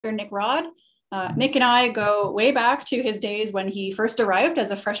Nick Rod. Nick and I go way back to his days when he first arrived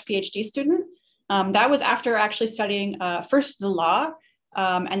as a fresh PhD student. That was after actually studying first the law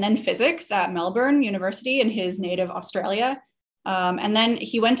and then physics at Melbourne University in his native Australia. And then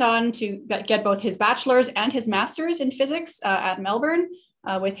he went on to get both his bachelor's and his master's in physics at Melbourne,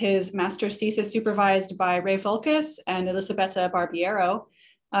 with his master's thesis supervised by Ray Volkes and Elisabetta Barbiero.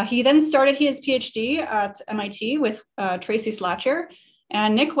 He then started his PhD at MIT with Tracy Slatcher,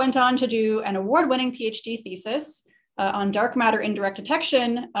 and Nick went on to do an award-winning PhD thesis on dark matter indirect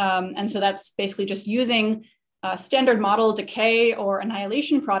detection. And so that's basically just using standard model decay or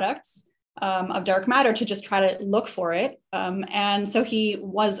annihilation products of dark matter to just try to look for it. And so he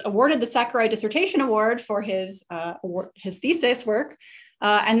was awarded the Sakurai Dissertation Award for his thesis work.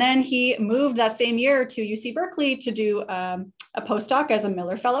 And then he moved that same year to UC Berkeley to do a postdoc as a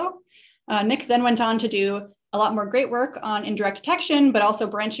Miller Fellow. Nick then went on to do a lot more great work on indirect detection, but also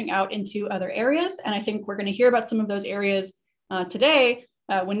branching out into other areas. And I think we're going to hear about some of those areas today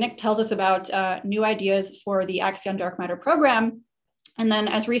when Nick tells us about new ideas for the Axion Dark Matter program. And then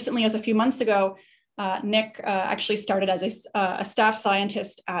as recently as a few months ago, Nick actually started as a staff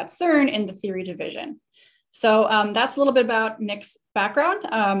scientist at CERN in the theory division. So that's a little bit about Nick's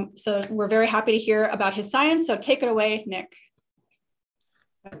background. So we're very happy to hear about his science. So take it away, Nick.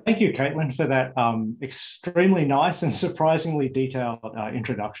 Thank you, Caitlin, for that extremely nice and surprisingly detailed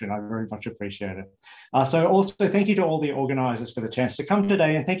introduction. I very much appreciate it. So also thank you to all the organisers for the chance to come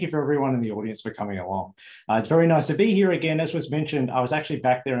today, and thank you for everyone in the audience for coming along. It's very nice to be here again. As was mentioned, I was actually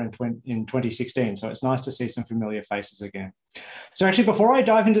back there in 2016, so it's nice to see some familiar faces again. So actually, before I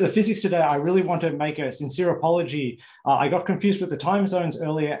dive into the physics today, I really want to make a sincere apology. I got confused with the time zones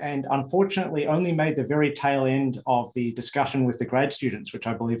earlier and unfortunately only made the very tail end of the discussion with the grad students, which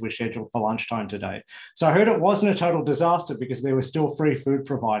I believe was scheduled for lunchtime today. So I heard it wasn't a total disaster because there was still free food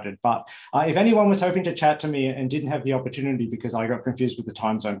provided. But if anyone was hoping to chat to me and didn't have the opportunity because I got confused with the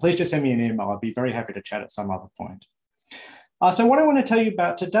time zone, please just send me an email. I'd be very happy to chat at some other point. So what I want to tell you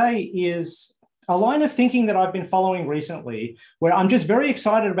about today is a line of thinking that I've been following recently, where I'm just very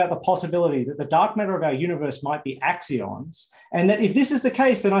excited about the possibility that the dark matter of our universe might be axions. And that if this is the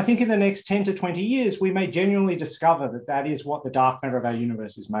case, then I think in the next 10 to 20 years, we may genuinely discover that that is what the dark matter of our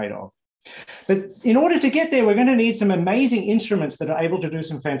universe is made of. But in order to get there, we're going to need some amazing instruments that are able to do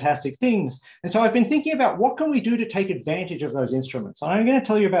some fantastic things. And so I've been thinking about what can we do to take advantage of those instruments. And I'm going to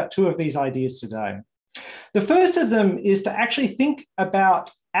tell you about two of these ideas today. The first of them is to actually think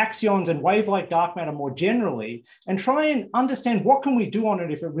about axions and wave-like dark matter more generally and try and understand what can we do on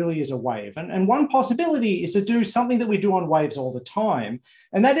it if it really is a wave. And one possibility is to do something that we do on waves all the time,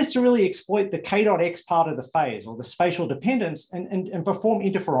 and that is to really exploit the k dot x part of the phase or the spatial dependence and perform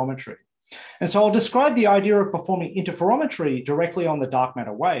interferometry. And so I'll describe the idea of performing interferometry directly on the dark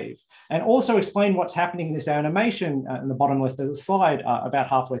matter wave and also explain what's happening in this animation in the bottom left of the slide about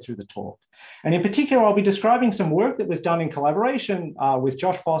halfway through the talk. And in particular, I'll be describing some work that was done in collaboration with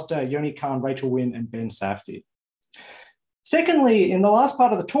Josh Foster, Yoni Khan, Rachel Wynn, and Ben Safdie. Secondly, in the last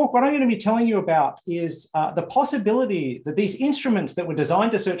part of the talk, what I'm going to be telling you about is the possibility that these instruments that were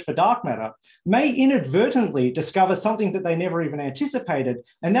designed to search for dark matter may inadvertently discover something that they never even anticipated,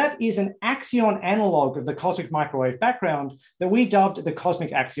 and that is an axion analog of the cosmic microwave background that we dubbed the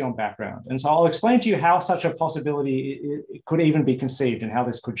cosmic axion background. And so I'll explain to you how such a possibility could even be conceived and how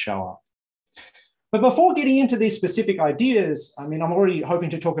this could show up. But before getting into these specific ideas, I mean, I'm already hoping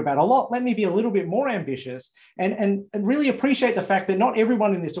to talk about a lot. Let me be a little bit more ambitious and really appreciate the fact that not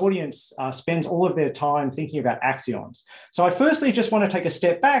everyone in this audience spends all of their time thinking about axions. So I firstly just want to take a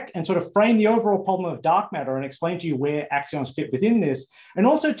step back and sort of frame the overall problem of dark matter and explain to you where axions fit within this, and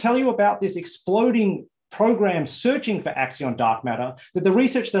also tell you about this exploding program searching for axion dark matter that the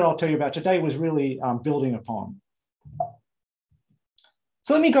research that I'll tell you about today was really building upon.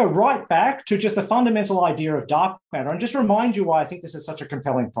 So let me go right back to just the fundamental idea of dark matter and just remind you why I think this is such a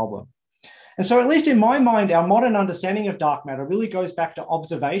compelling problem. And so at least in my mind, our modern understanding of dark matter really goes back to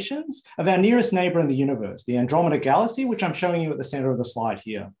observations of our nearest neighbor in the universe, the Andromeda Galaxy, which I'm showing you at the center of the slide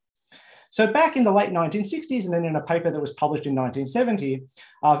here. So back in the late 1960s, and then in a paper that was published in 1970,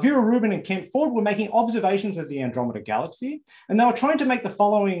 Vera Rubin and Kent Ford were making observations of the Andromeda Galaxy, and they were trying to make the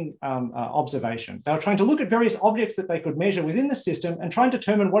following observation. They were trying to look at various objects that they could measure within the system and try and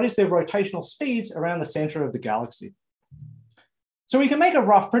determine what is their rotational speeds around the center of the galaxy. So we can make a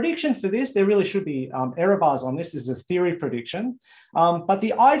rough prediction for this. There really should be error bars on this. This is a theory prediction. But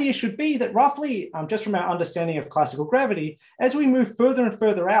the idea should be that roughly, just from our understanding of classical gravity, as we move further and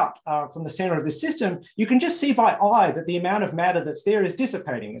further out from the center of the system, you can just see by eye that the amount of matter that's there is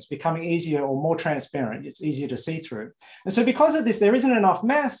dissipating. It's becoming easier or more transparent. It's easier to see through. And so because of this, there isn't enough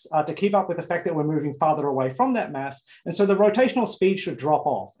mass to keep up with the fact that we're moving farther away from that mass. And so the rotational speed should drop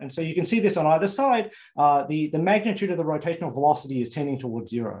off. And so you can see this on either side. The magnitude of the rotational velocity is tending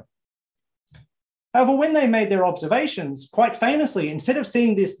towards zero. However, when they made their observations, quite famously, instead of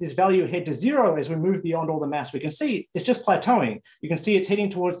seeing this value head to zero as we move beyond all the mass we can see, it's just plateauing. You can see it's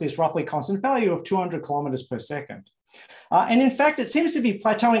heading towards this roughly constant value of 200 kilometers per second. And in fact, it seems to be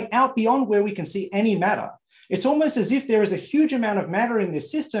plateauing out beyond where we can see any matter. It's almost as if there is a huge amount of matter in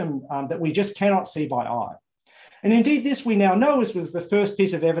this system that we just cannot see by eye. And indeed, this we now know was the first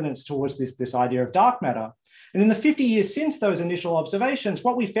piece of evidence towards this idea of dark matter. And in the 50 years since those initial observations,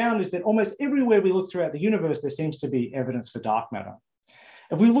 what we found is that almost everywhere we look throughout the universe, there seems to be evidence for dark matter.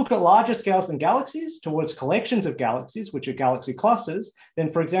 If we look at larger scales than galaxies towards collections of galaxies, which are galaxy clusters, then,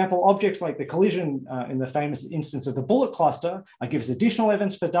 for example, objects like the collision in the famous instance of the bullet cluster give us additional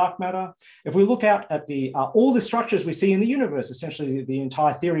evidence for dark matter. If we look out at all the structures we see in the universe, essentially the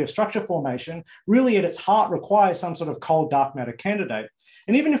entire theory of structure formation, really at its heart requires some sort of cold dark matter candidate.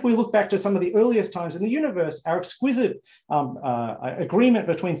 And even if we look back to some of the earliest times in the universe, our exquisite agreement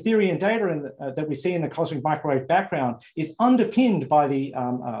between theory and data that we see in the cosmic microwave background is underpinned by the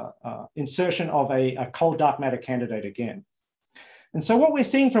insertion of a cold dark matter candidate again. And so what we're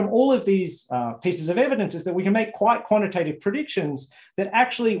seeing from all of these pieces of evidence is that we can make quite quantitative predictions that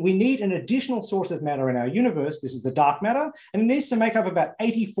actually we need an additional source of matter in our universe. This is the dark matter, and it needs to make up about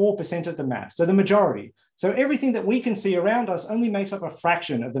 84% of the mass, so the majority. So everything that we can see around us only makes up a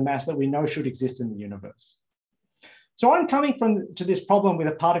fraction of the mass that we know should exist in the universe. So I'm coming to this problem with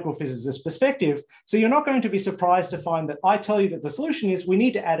a particle physicist perspective. So you're not going to be surprised to find that I tell you that the solution is we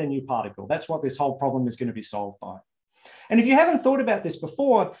need to add a new particle. That's what this whole problem is going to be solved by. And if you haven't thought about this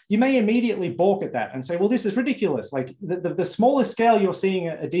before, you may immediately balk at that and say, well, this is ridiculous. Like the smallest scale you're seeing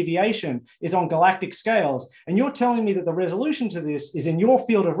a deviation is on galactic scales. And you're telling me that the resolution to this is in your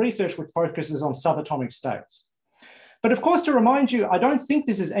field of research, which focuses on subatomic states. But of course, to remind you, I don't think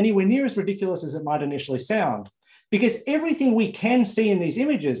this is anywhere near as ridiculous as it might initially sound, because everything we can see in these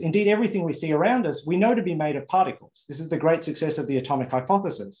images, indeed everything we see around us, we know to be made of particles. This is the great success of the atomic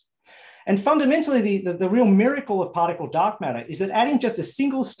hypothesis. And fundamentally, the real miracle of particle dark matter is that adding just a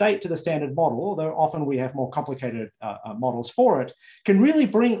single state to the standard model, although often we have more complicated models for it, can really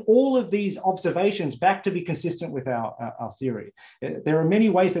bring all of these observations back to be consistent with our theory. There are many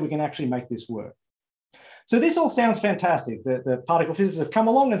ways that we can actually make this work. So this all sounds fantastic. The particle physicists have come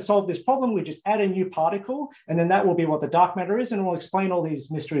along and solved this problem. We just add a new particle, and then that will be what the dark matter is, and it will explain all these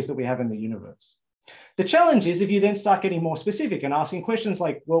mysteries that we have in the universe. The challenge is if you then start getting more specific and asking questions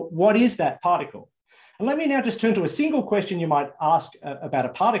like, well, what is that particle? And let me now just turn to a single question you might ask about a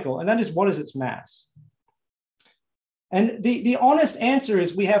particle, and that is, what is its mass? And the honest answer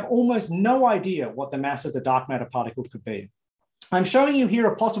is we have almost no idea what the mass of the dark matter particle could be. I'm showing you here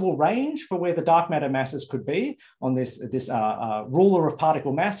a possible range for where the dark matter masses could be on this ruler of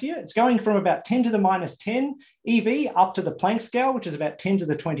particle mass here. It's going from about 10 to the minus 10 EV up to the Planck scale, which is about 10 to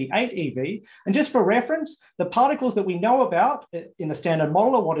the 28 EV. And just for reference, the particles that we know about in the standard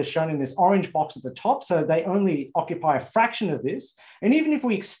model are what is shown in this orange box at the top. So they only occupy a fraction of this. And even if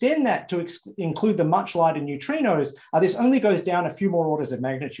we extend that to include the much lighter neutrinos, this only goes down a few more orders of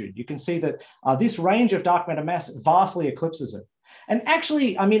magnitude. You can see that this range of dark matter mass vastly eclipses it. And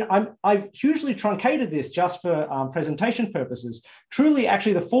actually, I mean, I've hugely truncated this just for presentation purposes. Truly,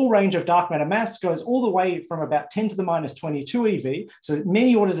 actually, the full range of dark matter mass goes all the way from about 10 to the minus 22 EV, so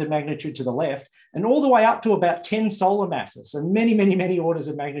many orders of magnitude to the left, and all the way up to about 10 solar masses, so many, many, many orders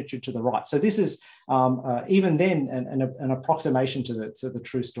of magnitude to the right. So this is even then an approximation to the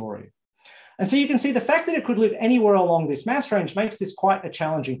true story. And so you can see the fact that it could live anywhere along this mass range makes this quite a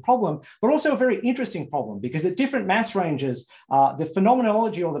challenging problem, but also a very interesting problem, because at different mass ranges, the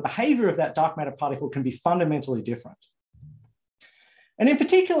phenomenology or the behavior of that dark matter particle can be fundamentally different. And in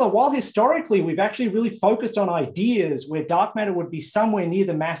particular, while historically we've actually really focused on ideas where dark matter would be somewhere near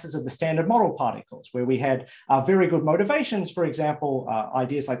the masses of the standard model particles, where we had very good motivations, for example,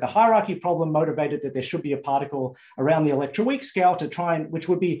 ideas like the hierarchy problem motivated that there should be a particle around the electroweak scale to try and, which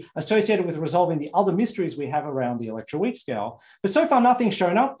would be associated with resolving the other mysteries we have around the electroweak scale. But so far, nothing's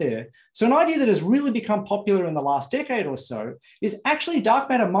shown up there. So an idea that has really become popular in the last decade or so is actually dark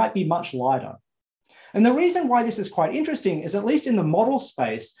matter might be much lighter. And the reason why this is quite interesting is, at least in the model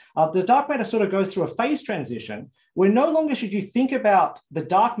space, the dark matter sort of goes through a phase transition where no longer should you think about the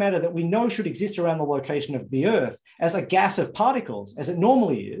dark matter that we know should exist around the location of the Earth as a gas of particles, as it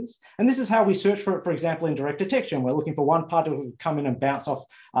normally is. And this is how we search for it, for example, in direct detection. We're looking for one particle to come in and bounce off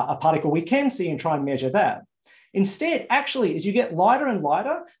a particle we can see and try and measure that. Instead, actually, as you get lighter and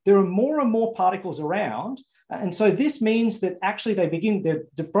lighter, there are more and more particles around. And so this means that actually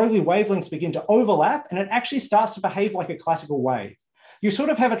the Broglie wavelengths begin to overlap, and it actually starts to behave like a classical wave. You sort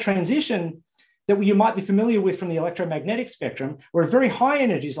of have a transition that you might be familiar with from the electromagnetic spectrum, where at very high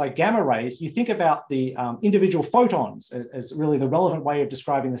energies like gamma rays, you think about the individual photons as really the relevant way of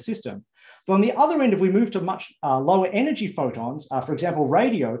describing the system. But on the other end, if we move to much lower energy photons, for example,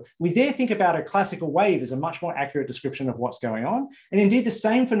 radio, we there think about a classical wave as a much more accurate description of what's going on. And indeed, the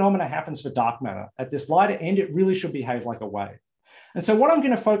same phenomena happens for dark matter. At this lighter end, it really should behave like a wave. And so what I'm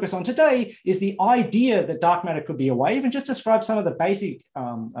going to focus on today is the idea that dark matter could be a wave, and just describe some of the basic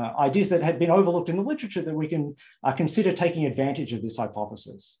ideas that had been overlooked in the literature that we can consider taking advantage of this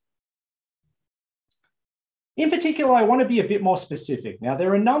hypothesis. In particular, I want to be a bit more specific. Now,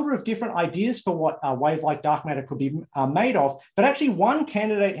 there are a number of different ideas for what a wave-like dark matter could be made of, but actually one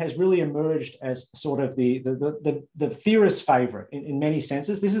candidate has really emerged as sort of the theorist's favorite in many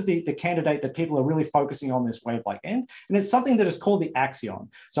senses. This is the candidate that people are really focusing on, this wave-like end, and it's something that is called the axion.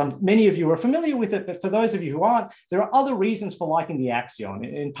 So many of you are familiar with it, but for those of you who aren't, there are other reasons for liking the axion.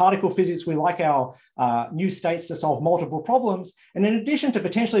 In particle physics, we like our new states to solve multiple problems, and in addition to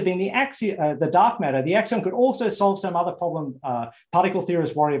potentially being the dark matter, the axion could also solve some other problem particle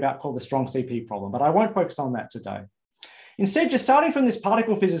theorists worry about, called the strong CP problem, but I won't focus on that today. Instead, just starting from this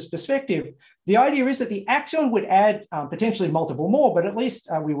particle physics perspective, the idea is that the axion would add potentially multiple more, but at least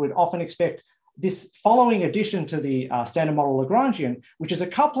we would often expect this following addition to the standard model Lagrangian, which is a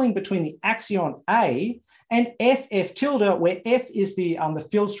coupling between the axion A and F tilde, where F is the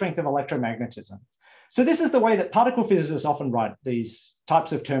field strength of electromagnetism. So this is the way that particle physicists often write these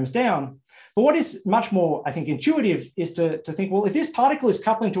types of terms down. But what is much more, I think, intuitive is to think, well, if this particle is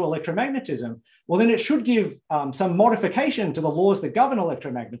coupling to electromagnetism, well, then it should give some modification to the laws that govern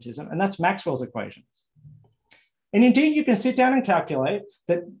electromagnetism, and that's Maxwell's equations. And indeed, you can sit down and calculate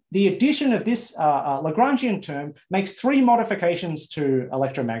that the addition of this Lagrangian term makes three modifications to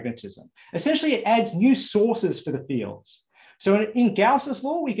electromagnetism. Essentially, it adds new sources for the fields. So in Gauss's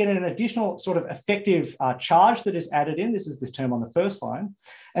law, we get an additional sort of effective charge that is added in. This is this term on the first line.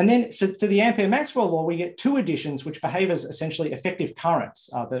 And then to the Ampere-Maxwell law, we get two additions which behave as essentially effective currents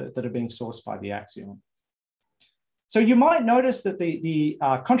that are being sourced by the axion. So you might notice that the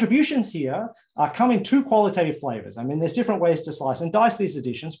contributions here come in two qualitative flavors. I mean, there's different ways to slice and dice these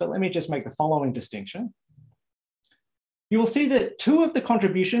additions, but let me just make the following distinction. You will see that two of the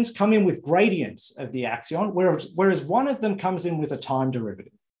contributions come in with gradients of the axion, whereas one of them comes in with a time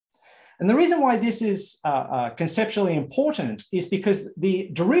derivative. And the reason why this is conceptually important is because the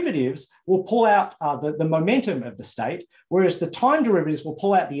derivatives will pull out the momentum of the state, whereas the time derivatives will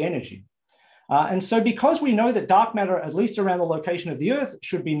pull out the energy. And so because we know that dark matter, at least around the location of the Earth,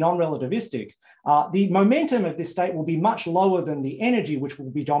 should be non-relativistic, the momentum of this state will be much lower than the energy, which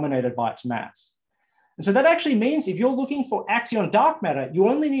will be dominated by its mass. And so that actually means if you're looking for axion dark matter, you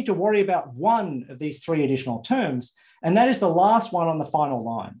only need to worry about one of these three additional terms, and that is the last one on the final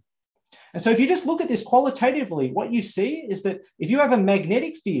line. And so if you just look at this qualitatively, what you see is that if you have a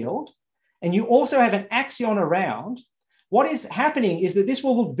magnetic field and you also have an axion around, what is happening is that this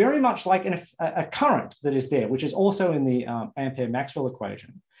will look very much like a current that is there, which is also in the Ampere-Maxwell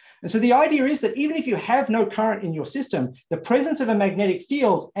equation. And so the idea is that even if you have no current in your system, the presence of a magnetic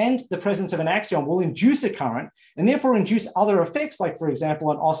field and the presence of an axion will induce a current and therefore induce other effects, like, for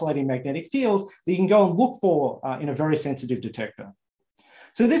example, an oscillating magnetic field that you can go and look for in a very sensitive detector.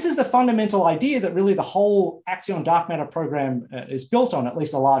 So this is the fundamental idea that really the whole axion dark matter program is built on, at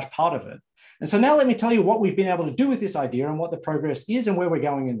least a large part of it. And so now let me tell you what we've been able to do with this idea and what the progress is and where we're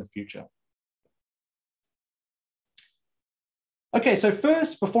going in the future. Okay, so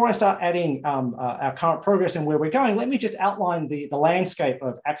first, before I start adding our current progress and where we're going, let me just outline the landscape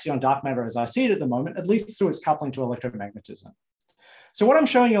of axion dark matter as I see it at the moment, at least through its coupling to electromagnetism. So what I'm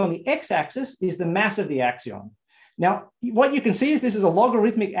showing you on the x-axis is the mass of the axion. Now, what you can see is this is a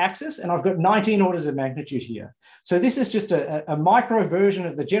logarithmic axis, and I've got 19 orders of magnitude here. So this is just a micro version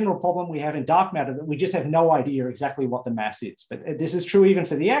of the general problem we have in dark matter, that we just have no idea exactly what the mass is. But this is true even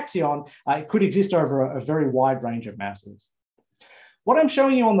for the axion. It could exist over a very wide range of masses. What I'm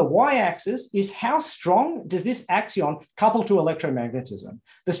showing you on the y-axis is how strong does this axion couple to electromagnetism.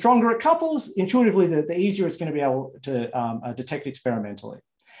 The stronger it couples, intuitively, the easier it's going to be able to detect experimentally.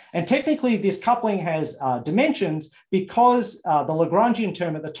 And technically, this coupling has dimensions because the Lagrangian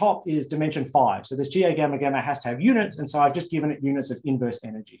term at the top is dimension 5. So this GA gamma gamma has to have units. And so I've just given it units of inverse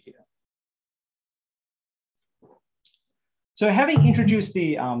energy here. So having introduced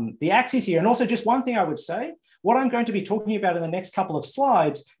the axes here, and also just one thing I would say, what I'm going to be talking about in the next couple of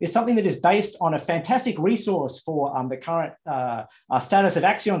slides is something that is based on a fantastic resource for the current status of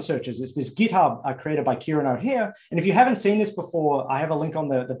axion searches. It's this GitHub created by Kieran O'Hare. And if you haven't seen this before, I have a link on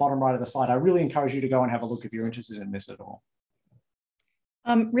the bottom right of the slide. I really encourage you to go and have a look if you're interested in this at all.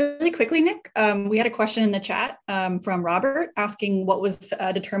 Really quickly, Nick, we had a question in the chat from Robert asking what was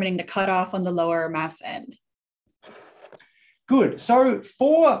determining the cutoff on the lower mass end. Good. So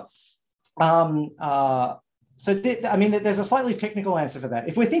for I mean, there's a slightly technical answer for that.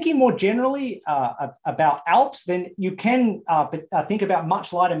 If we're thinking more generally about ALPS, then you can think about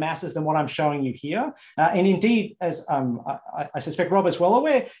much lighter masses than what I'm showing you here. And indeed, as I suspect Robert's well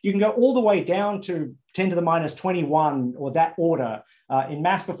aware, you can go all the way down to 10 to the minus 21 or that order in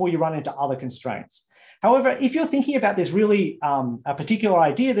mass before you run into other constraints. However, if you're thinking about this really a particular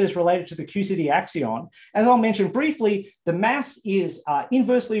idea that is related to the QCD axion, as I'll mention briefly, the mass is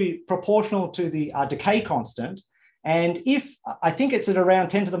inversely proportional to the decay constant. And if I think it's at around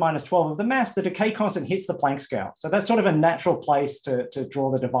 10 to the minus 12 of the mass, the decay constant hits the Planck scale. So that's sort of a natural place to draw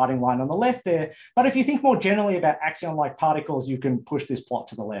the dividing line on the left there. But if you think more generally about axion-like particles, you can push this plot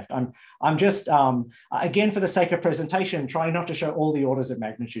to the left. I'm just, again, for the sake of presentation, trying not to show all the orders of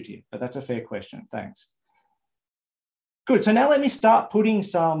magnitude here, but that's a fair question. Thanks. Good. So now let me start putting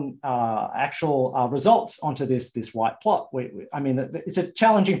some actual results onto this white plot. I mean, it's a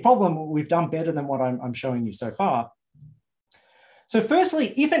challenging problem. We've done better than what I'm showing you so far. So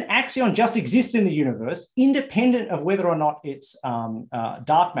firstly, if an axion just exists in the universe, independent of whether or not it's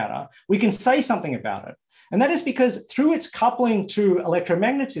dark matter, we can say something about it. And that is because through its coupling to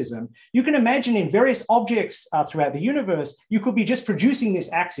electromagnetism, you can imagine in various objects throughout the universe, you could be just producing this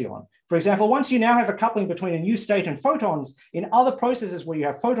axion. For example, once you now have a coupling between a new state and photons, in other processes where you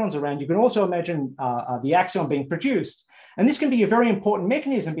have photons around, you can also imagine the axion being produced. And this can be a very important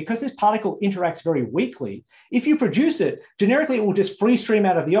mechanism because this particle interacts very weakly. If you produce it, generically, it will just free stream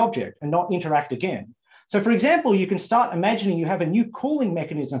out of the object and not interact again. So for example, you can start imagining you have a new cooling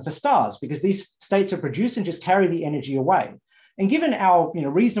mechanism for stars because these states are produced and just carry the energy away. And given our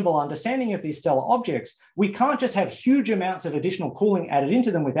reasonable understanding of these stellar objects, we can't just have huge amounts of additional cooling added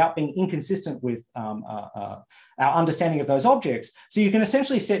into them without being inconsistent with our understanding of those objects. So you can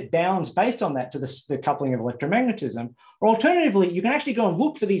essentially set bounds based on that to the coupling of electromagnetism. Or alternatively, you can actually go and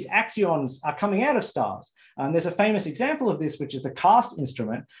look for these axions coming out of stars. And there's a famous example of this, which is the CAST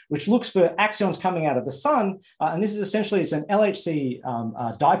instrument, which looks for axions coming out of the sun. And this is essentially, it's an LHC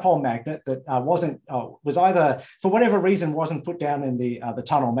dipole magnet that was either, for whatever reason, wasn't put down in the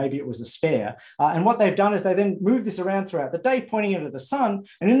tunnel. Maybe it was a spare. And what they've done is they then move this around throughout the day, pointing it at the sun.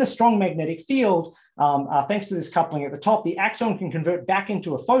 And in the strong magnetic field, thanks to this coupling at the top, the axion can convert back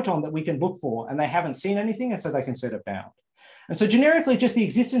into a photon that we can look for, and they haven't seen anything, and so they can set a bound. And so generically, just the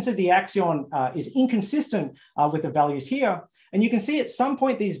existence of the axion is inconsistent with the values here. And you can see at some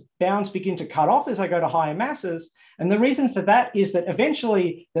point, these bounds begin to cut off as I go to higher masses. And the reason for that is that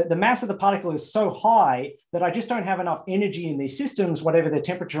eventually the mass of the particle is so high that I just don't have enough energy in these systems, whatever the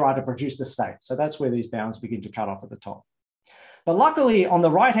temperature are, to produce the state. So that's where these bounds begin to cut off at the top. But luckily, on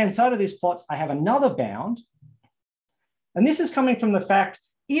the right-hand side of this plot, I have another bound. And this is coming from the fact,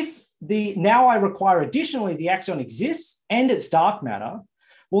 if now I require additionally the axion exists and it's dark matter,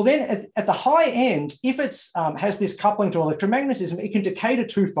 well then at the high end, if it has this coupling to electromagnetism, it can decay to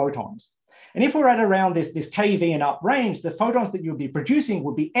 2 photons. And if we're at around this keV and up range, the photons that you'll be producing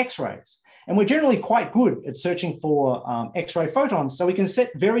would be X-rays. And we're generally quite good at searching for X-ray photons. So we can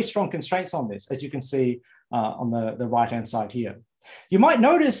set very strong constraints on this, as you can see on the right-hand side here. You might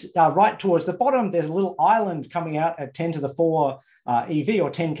notice right towards the bottom, there's a little island coming out at 10 to the 4 EV or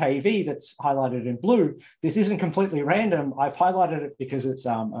 10 keV that's highlighted in blue. This isn't completely random. I've highlighted it because it's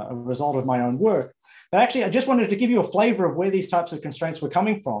a result of my own work. But actually, I just wanted to give you a flavor of where these types of constraints were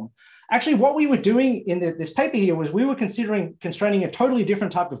coming from. Actually, what we were doing in this paper here was we were constraining a totally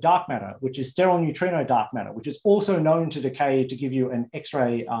different type of dark matter, which is sterile neutrino dark matter, which is also known to decay to give you an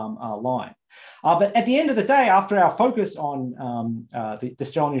X-ray line. But at the end of the day, after our focus on the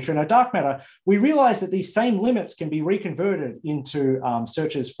sterile neutrino dark matter, we realized that these same limits can be reconverted into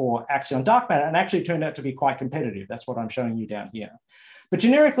searches for axion dark matter, and actually turned out to be quite competitive. That's what I'm showing you down here. But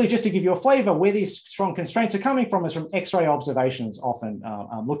generically, just to give you a flavor, where these strong constraints are coming from is from X-ray observations, often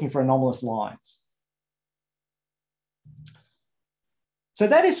looking for anomalous lines. So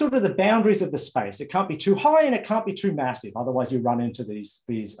that is sort of the boundaries of the space. It can't be too high and it can't be too massive. Otherwise, you run into these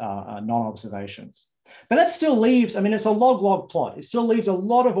non-observations. But that still leaves, I mean, it's a log-log plot. It still leaves a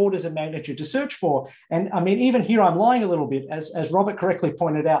lot of orders of magnitude to search for. And I mean, even here, I'm lying a little bit. As Robert correctly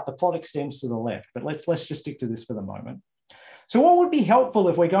pointed out, the plot extends to the left. But let's just stick to this for the moment. So what would be helpful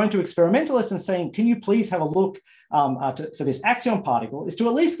if we're going to experimentalists and saying, can you please have a look for this axion particle, is to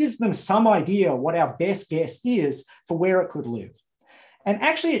at least give them some idea what our best guess is for where it could live. And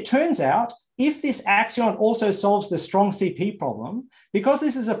actually, it turns out, if this axion also solves the strong CP problem, because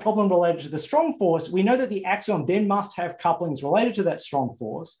this is a problem related to the strong force, we know that the axion then must have couplings related to that strong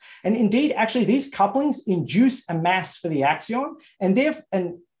force. And indeed, actually, these couplings induce a mass for the axion,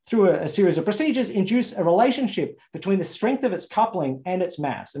 and through a series of procedures, induce a relationship between the strength of its coupling and its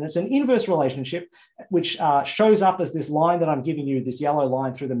mass. And it's an inverse relationship, which shows up as this line that I'm giving you, this yellow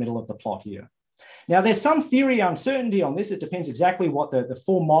line through the middle of the plot here. Now, there's some theory uncertainty on this. It depends exactly what the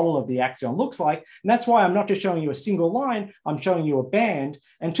full model of the axion looks like. And that's why I'm not just showing you a single line, I'm showing you a band.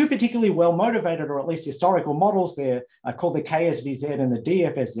 And two particularly well-motivated, or at least historical models there, are called the KSVZ and the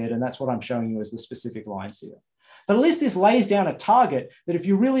DFSZ. And that's what I'm showing you as the specific lines here. But at least this lays down a target that if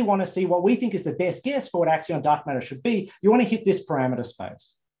you really want to see what we think is the best guess for what axion dark matter should be, you want to hit this parameter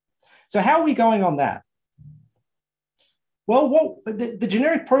space. So how are we going on that? Well, the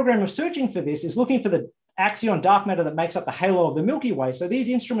generic program of searching for this is looking for the axion dark matter that makes up the halo of the Milky Way. So these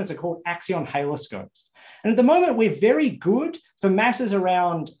instruments are called axion haloscopes. And at the moment, we're very good for masses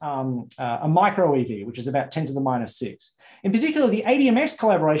around a micro EV, which is about 10 to the minus 6. In particular, the ADMX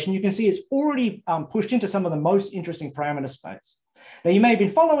collaboration, you can see it's already pushed into some of the most interesting parameter space. Now, you may have been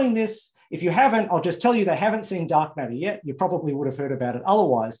following this. If you haven't, I'll just tell you they haven't seen dark matter yet. You probably would have heard about it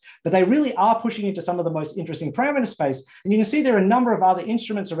otherwise, but they really are pushing into some of the most interesting parameter space. And you can see there are a number of other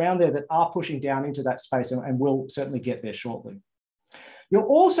instruments around there that are pushing down into that space, and we'll certainly get there shortly. You'll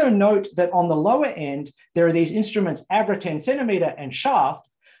also note that on the lower end, there are these instruments, Abra 10 centimeter and Shaft,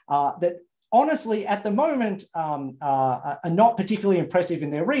 that honestly, at the moment, are not particularly impressive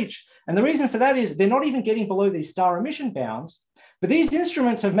in their reach. And the reason for that is they're not even getting below these star emission bounds. But these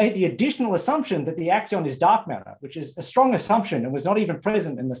instruments have made the additional assumption that the axion is dark matter, which is a strong assumption and was not even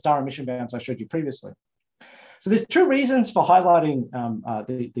present in the star emission bands I showed you previously. So there's two reasons for highlighting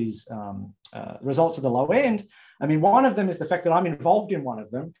these results at the low end. I mean, one of them is the fact that I'm involved in one of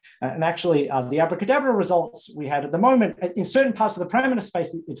them. And actually, the abracadabra results we had at the moment, in certain parts of the parameter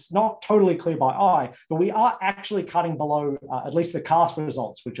space, it's not totally clear by eye, but we are actually cutting below at least the CAST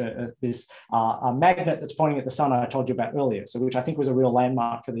results, which are this magnet that's pointing at the sun I told you about earlier. So which I think was a real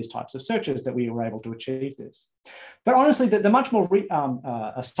landmark for these types of searches that we were able to achieve this. But honestly, the much more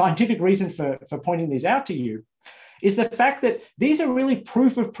scientific reason for pointing these out to you is the fact that these are really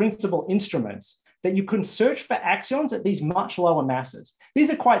proof of principle instruments that you can search for axions at these much lower masses. These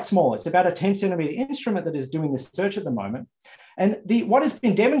are quite small. It's about a 10 centimeter instrument that is doing this search at the moment. And what has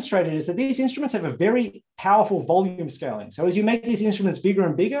been demonstrated is that these instruments have a very powerful volume scaling. So as you make these instruments bigger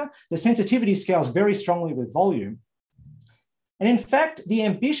and bigger, the sensitivity scales very strongly with volume. And in fact, the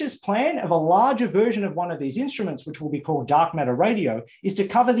ambitious plan of a larger version of one of these instruments, which will be called dark matter radio, is to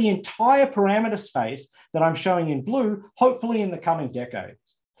cover the entire parameter space that I'm showing in blue, hopefully in the coming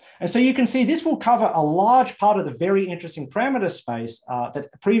decades. And so you can see this will cover a large part of the very interesting parameter space that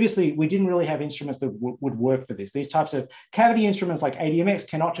previously we didn't really have instruments that would work for this. These types of cavity instruments like ADMX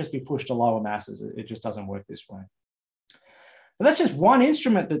cannot just be pushed to lower masses. It just doesn't work this way. But that's just one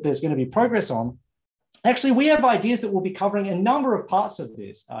instrument that there's going to be progress on. Actually, we have ideas that will be covering a number of parts of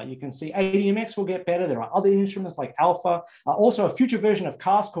this. You can see ADMX will get better. There are other instruments like Alpha. Also, a future version of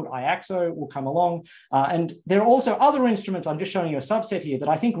CAST called IAXO will come along. And there are also other instruments, I'm just showing you a subset here, that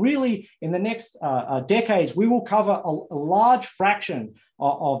I think really in the next decades, we will cover a large fraction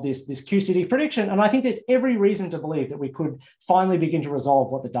of this QCD prediction. And I think there's every reason to believe that we could finally begin to resolve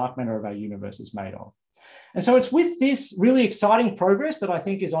what the dark matter of our universe is made of. And so it's with this really exciting progress that I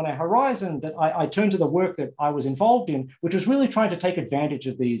think is on our horizon that I turn to the work that I was involved in, which was really trying to take advantage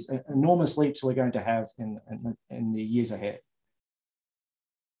of these enormous leaps we're going to have in the years ahead.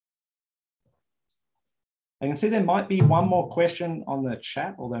 I can see there might be one more question on the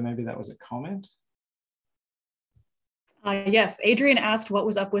chat, although maybe that was a comment. Yes, Adrian asked what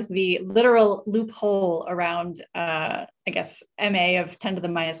was up with the literal loophole around, I guess, MA of 10 to the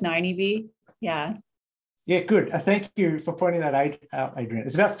minus 9 EV. Yeah. Yeah, good. Thank you for pointing that out, Adrian.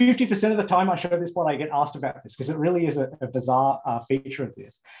 It's about 50% of the time I show this plot, I get asked about this because it really is a bizarre feature of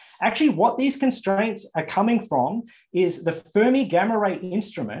this. Actually, what these constraints are coming from is the Fermi gamma ray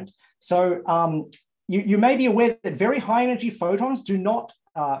instrument. So you may be aware that very high energy photons do not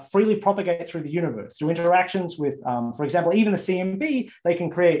freely propagate through the universe. Through interactions with, for example, even the CMB, they can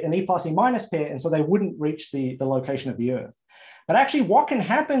create an E plus E minus pair, and so they wouldn't reach the location of the Earth. But actually what can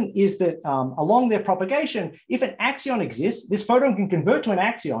happen is that along their propagation, if an axion exists, this photon can convert to an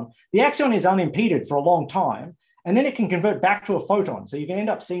axion. The axion is unimpeded for a long time, and then it can convert back to a photon. So you can end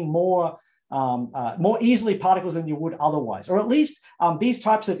up seeing more easily particles than you would otherwise, or at least these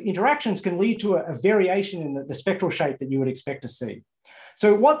types of interactions can lead to a variation in the spectral shape that you would expect to see.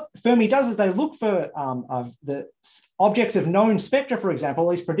 So what Fermi does is they look for the objects of known spectra, for example,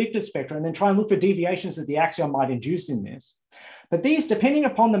 these predicted spectra, and then try and look for deviations that the axion might induce in this. But these, depending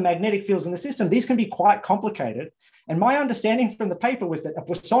upon the magnetic fields in the system, these can be quite complicated. And my understanding from the paper was that a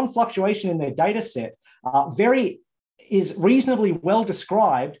Poisson fluctuation in their data set is reasonably well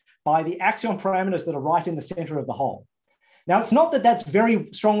described by the axion parameters that are right in the center of the hole. Now, it's not that that's very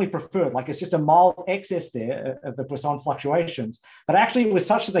strongly preferred, like it's just a mild excess there of the Poisson fluctuations, but actually it was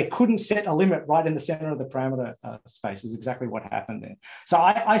such that they couldn't set a limit right in the center of the parameter space is exactly what happened there. So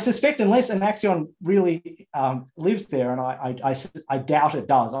I suspect unless an axion really lives there, and I doubt it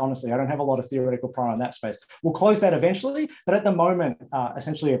does, honestly, I don't have a lot of theoretical prior in that space. We'll close that eventually, but at the moment,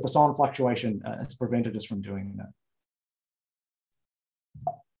 essentially a Poisson fluctuation has prevented us from doing that.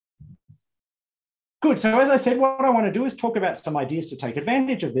 Good, so as I said, what I want to do is talk about some ideas to take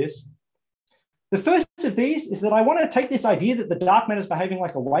advantage of this. The first of these is that I want to take this idea that the dark matter is behaving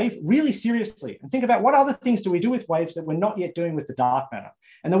like a wave really seriously and think about what other things do we do with waves that we're not yet doing with the dark matter.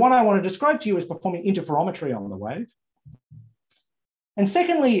 And the one I want to describe to you is performing interferometry on the wave. And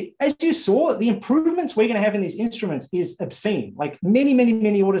secondly, as you saw, the improvements we're going to have in these instruments is obscene, like many, many,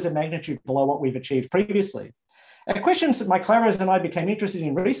 many orders of magnitude below what we've achieved previously. A question that my collaborators and I became interested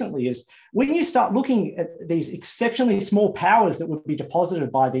in recently is when you start looking at these exceptionally small powers that would be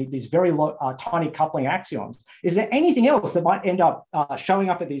deposited by these very low, tiny coupling axions, is there anything else that might end up showing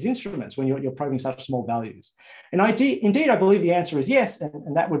up at these instruments when you're probing such small values? And indeed, I believe the answer is yes,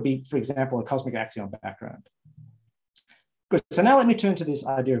 and that would be, for example, a cosmic axion background. Good, so now let me turn to this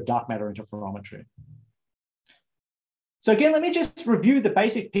idea of dark matter interferometry. So again, let me just review the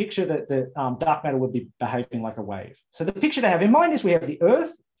basic picture that the dark matter would be behaving like a wave. So the picture to have in mind is we have the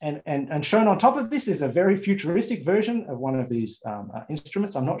Earth, and shown on top of this is a very futuristic version of one of these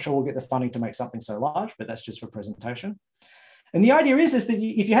instruments. I'm not sure we'll get the funding to make something so large, but that's just for presentation. And the idea is that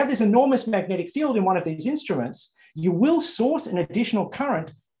if you have this enormous magnetic field in one of these instruments, you will source an additional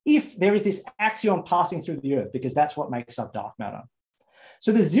current if there is this axion passing through the Earth, because that's what makes up dark matter.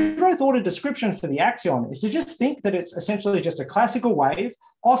 So the 0th order description for the axion is to just think that it's essentially just a classical wave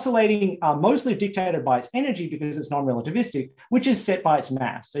oscillating mostly dictated by its energy because it's non-relativistic, which is set by its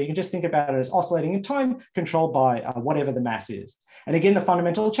mass. So you can just think about it as oscillating in time controlled by whatever the mass is. And again, the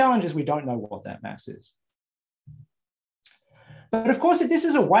fundamental challenge is we don't know what that mass is. But of course, if this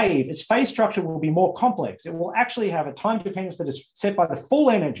is a wave, its phase structure will be more complex. It will actually have a time dependence that is set by the full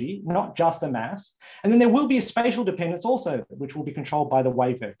energy, not just the mass. And then there will be a spatial dependence also, which will be controlled by the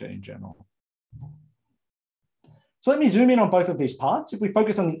wave vector in general. So let me zoom in on both of these parts. If we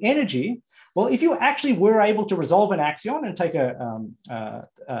focus on the energy, well, if you actually were able to resolve an axion and take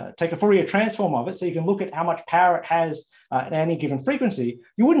a Fourier transform of it, so you can look at how much power it has at any given frequency,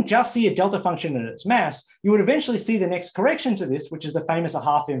 you wouldn't just see a delta function at its mass. You would eventually see the next correction to this, which is the famous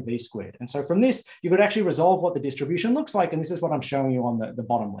 1/2 mv squared. And so from this, you could actually resolve what the distribution looks like. And this is what I'm showing you on the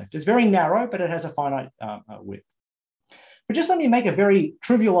bottom left. It's very narrow, but it has a finite width. But just let me make a very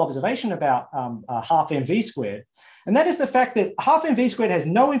trivial observation about 1/2 mv squared. And that is the fact that 1/2 mv squared has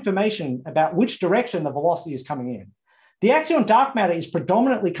no information about which direction the velocity is coming in. The axion dark matter is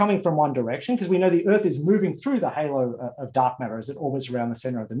predominantly coming from one direction because we know the Earth is moving through the halo of dark matter as it orbits around the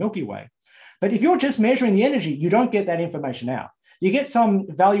center of the Milky Way. But if you're just measuring the energy, you don't get that information out. You get some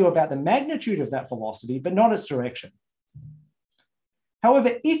value about the magnitude of that velocity, but not its direction.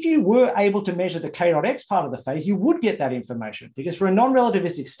 However, if you were able to measure the k dot x part of the phase, you would get that information because for a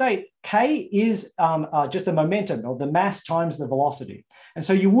non-relativistic state, k is just the momentum or the mass times the velocity. And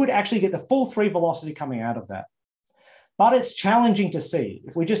so you would actually get the full 3 velocity coming out of that. But it's challenging to see.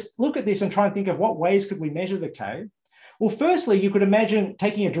 If we just look at this and try and think of what ways could we measure the k, well, firstly, you could imagine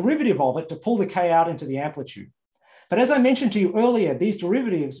taking a derivative of it to pull the k out into the amplitude. But as I mentioned to you earlier, these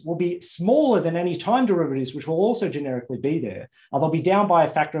derivatives will be smaller than any time derivatives, which will also generically be there. They'll be down by a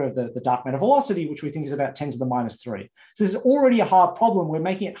factor of the dark matter velocity, which we think is about 10 to the minus 3. So this is already a hard problem. We're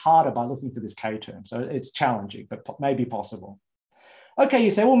making it harder by looking for this k term. So it's challenging, but maybe possible. Okay,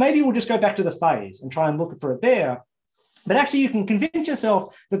 you say, well, maybe we'll just go back to the phase and try and look for it there. But actually, you can convince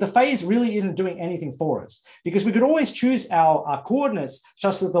yourself that the phase really isn't doing anything for us, because we could always choose our coordinates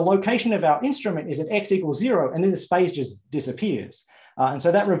such that the location of our instrument is at x equals 0, and then this phase just disappears. And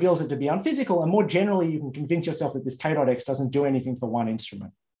so that reveals it to be unphysical. And more generally, you can convince yourself that this k dot x doesn't do anything for one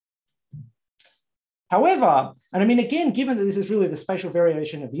instrument. However, and I mean, again, given that this is really the spatial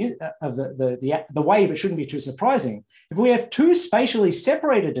variation of the wave, it shouldn't be too surprising. If we have two spatially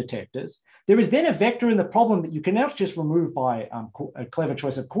separated detectors, there is then a vector in the problem that you can now just remove by a clever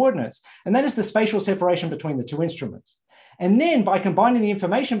choice of coordinates, and that is the spatial separation between the two instruments. And then by combining the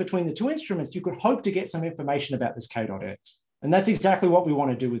information between the two instruments, you could hope to get some information about this k dot x. And that's exactly what we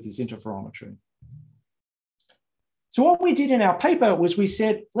want to do with this interferometry. So what we did in our paper was we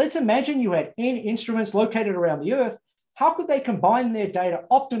said, let's imagine you had n instruments located around the Earth. How could they combine their data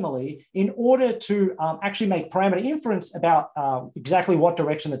optimally in order to actually make parameter inference about exactly what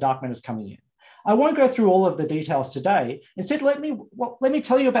direction the dark matter is coming in? I won't go through all of the details today. Instead, let me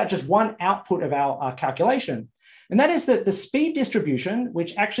tell you about just one output of our calculation. And that is that the speed distribution,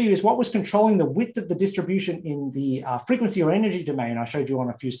 which actually is what was controlling the width of the distribution in the frequency or energy domain I showed you on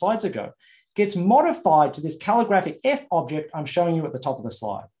a few slides ago, gets modified to this calligraphic F object I'm showing you at the top of the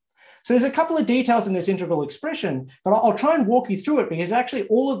slide. So there's a couple of details in this integral expression, but I'll try and walk you through it because actually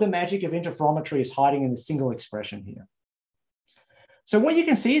all of the magic of interferometry is hiding in this single expression here. So what you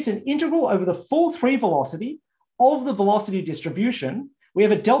can see, it's an integral over the full 3 velocity of the velocity distribution. We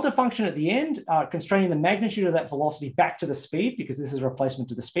have a delta function at the end, constraining the magnitude of that velocity back to the speed, because this is a replacement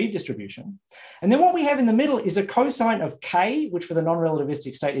to the speed distribution. And then what we have in the middle is a cosine of k, which for the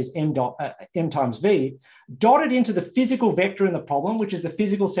non-relativistic state is m times v, dotted into the physical vector in the problem, which is the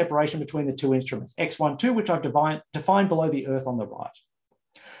physical separation between the two instruments, x12, which I've defined below the Earth on the right.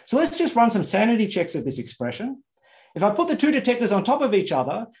 So let's just run some sanity checks of this expression. If I put the two detectors on top of each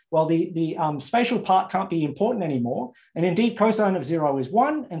other, well, the spatial part can't be important anymore. And indeed, cosine of 0 is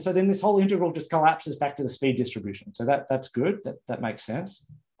 1. And so then this whole integral just collapses back to the speed distribution. So that's good. That makes sense.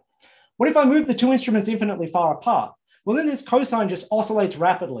 What if I move the two instruments infinitely far apart? Well, then this cosine just oscillates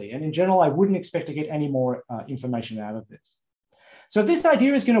rapidly. And in general, I wouldn't expect to get any more information out of this. So if this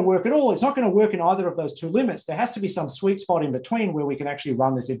idea is going to work at all, it's not going to work in either of those two limits. There has to be some sweet spot in between where we can actually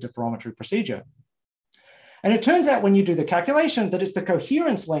run this interferometry procedure. And it turns out when you do the calculation that it's the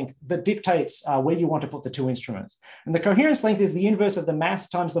coherence length that dictates where you want to put the two instruments. And the coherence length is the inverse of the mass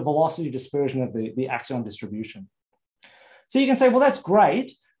times the velocity dispersion of the axion distribution. So you can say, well, that's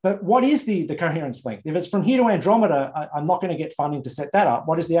great, but what is the coherence length? If it's from here to Andromeda, I'm not going to get funding to set that up.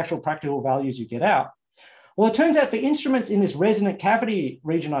 What is the actual practical values you get out? Well, it turns out for instruments in this resonant cavity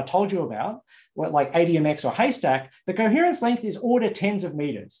region I told you about, like ADMX or Haystack, the coherence length is order tens of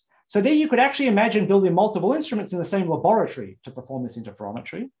meters. So there you could actually imagine building multiple instruments in the same laboratory to perform this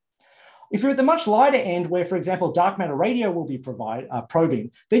interferometry. If you're at the much lighter end where, for example, dark matter radio will be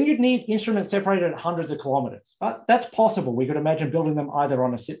probing, then you'd need instruments separated at hundreds of kilometers. But that's possible. We could imagine building them either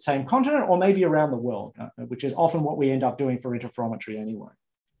on a same continent or maybe around the world, which is often what we end up doing for interferometry anyway.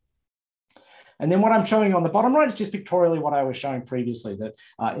 And then what I'm showing on the bottom right is just pictorially what I was showing previously, that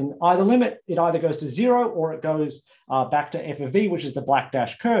in either limit, it either goes to 0 or it goes back to f of v, which is the black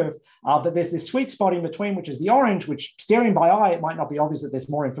dash curve. But there's this sweet spot in between, which is the orange, which staring by eye, it might not be obvious that there's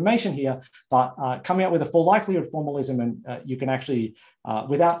more information here, but coming up with a full likelihood formalism, and you can actually,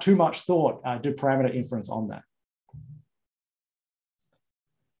 without too much thought, do parameter inference on that.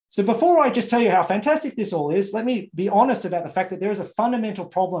 So before I just tell you how fantastic this all is, let me be honest about the fact that there is a fundamental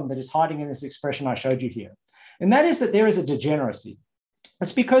problem that is hiding in this expression I showed you here. And that is that there is a degeneracy.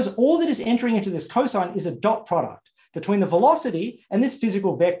 It's because all that is entering into this cosine is a dot product between the velocity and this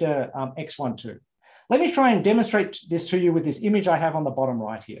physical vector x12. Let me try and demonstrate this to you with this image I have on the bottom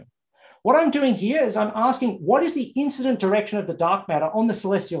right here. What I'm doing here is I'm asking, what is the incident direction of the dark matter on the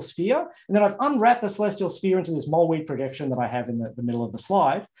celestial sphere? And then I've unwrapped the celestial sphere into this mole-weed projection that I have in the middle of the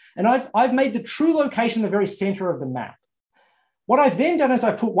slide. And I've made the true location the very center of the map. What I've then done is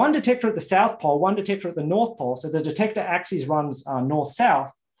I put one detector at the South Pole, one detector at the North Pole. So the detector axis runs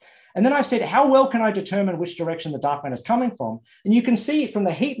north-south. And then I've said, how well can I determine which direction the dark matter is coming from? And you can see from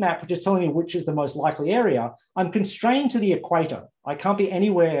the heat map, which is telling me which is the most likely area, I'm constrained to the equator. I can't be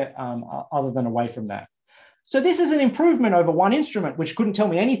anywhere other than away from that. So this is an improvement over one instrument, which couldn't tell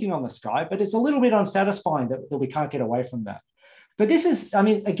me anything on the sky, but it's a little bit unsatisfying that we can't get away from that. But this is, I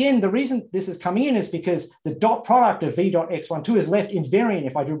mean, again, the reason this is coming in is because the dot product of v dot x12 is left invariant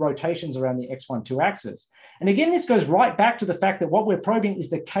if I do rotations around the x12 axis. And again, this goes right back to the fact that what we're probing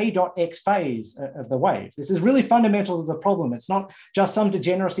is the k dot x phase of the wave. This is really fundamental to the problem. It's not just some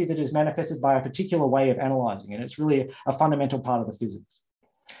degeneracy that is manifested by a particular way of analyzing it. It's really a fundamental part of the physics.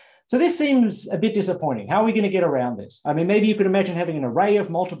 So this seems a bit disappointing. How are we going to get around this? I mean, maybe you could imagine having an array of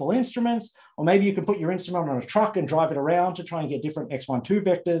multiple instruments, or maybe you could put your instrument on a truck and drive it around to try and get different x12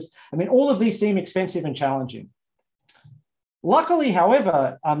 vectors. I mean, all of these seem expensive and challenging. Luckily,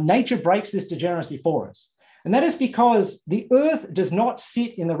 however, nature breaks this degeneracy for us. And that is because the Earth does not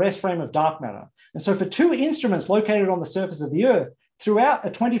sit in the rest frame of dark matter. And so for two instruments located on the surface of the Earth, throughout a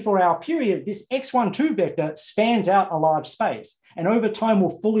 24-hour period, this x12 vector spans out a large space, and over time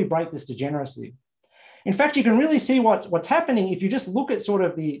will fully break this degeneracy. In fact, you can really see what's happening if you just look at sort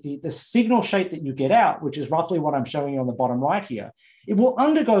of the signal shape that you get out, which is roughly what I'm showing you on the bottom right here. It will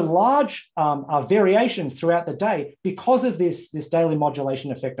undergo large variations throughout the day because of this daily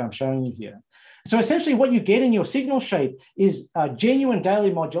modulation effect I'm showing you here. So essentially what you get in your signal shape is a genuine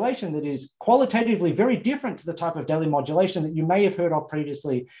daily modulation that is qualitatively very different to the type of daily modulation that you may have heard of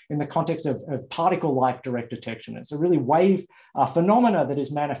previously in the context of particle-like direct detection. It's a really wave phenomena that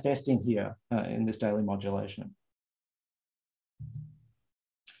is manifesting here in this daily modulation.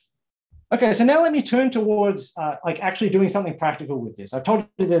 Okay, so now let me turn towards like actually doing something practical with this. I've told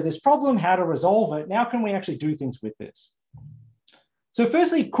you that this problem, how to resolve it. Now can we actually do things with this? So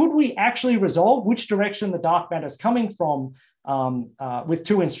firstly, could we actually resolve which direction the dark matter is coming from with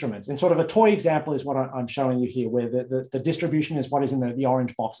two instruments? And sort of a toy example is what I'm showing you here, where the distribution is what is in the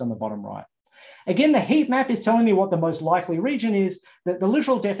orange box on the bottom right. Again, the heat map is telling me what the most likely region is. That the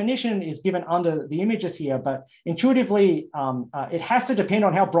literal definition is given under the images here, but intuitively, it has to depend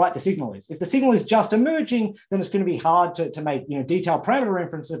on how bright the signal is. If the signal is just emerging, then it's going to be hard to make detailed parameter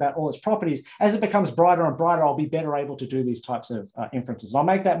inferences about all its properties. As it becomes brighter and brighter, I'll be better able to do these types of inferences. And I'll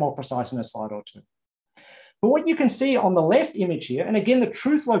make that more precise in a slide or two. But what you can see on the left image here, and again, the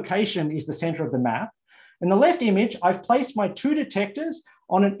truth location is the center of the map. In the left image, I've placed my two detectors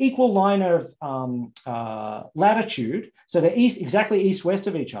on an equal line of latitude. So they're exactly east-west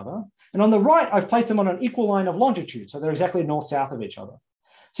of each other. And on the right, I've placed them on an equal line of longitude. So they're exactly north-south of each other.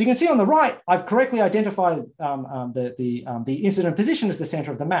 So you can see on the right, I've correctly identified the incident position as the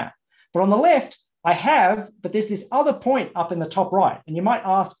center of the map. But on the left, but there's this other point up in the top right. And you might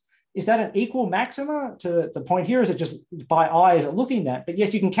ask, is that an equal maxima to the point here? Is it just by eye, is it looking that? But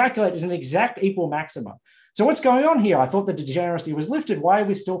yes, you can calculate it's an exact equal maxima. So what's going on here? I thought the degeneracy was lifted. Why are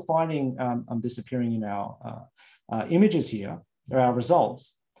we still finding this appearing in our images here, or our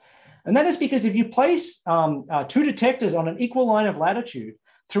results? And that is because if you place two detectors on an equal line of latitude,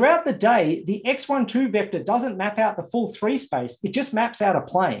 throughout the day, the x12 vector doesn't map out the full 3 space, it just maps out a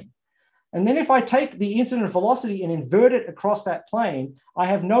plane. And then if I take the incident velocity and invert it across that plane, I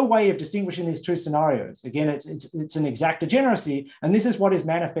have no way of distinguishing these two scenarios. Again, it's an exact degeneracy, and this is what is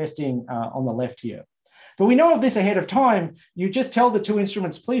manifesting on the left here. But we know of this ahead of time. You just tell the two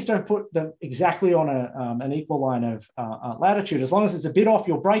instruments, please don't put them exactly on an equal line of latitude. As long as it's a bit off,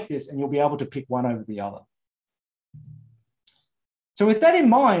 you'll break this and you'll be able to pick one over the other. So with that in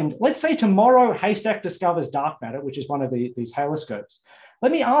mind, let's say tomorrow Haystack discovers dark matter, which is one of these haloscopes.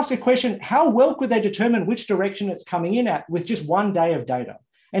 Let me ask a question, how well could they determine which direction it's coming in at with just one day of data?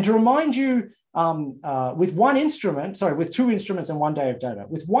 And to remind you, with two instruments and 1 day of data,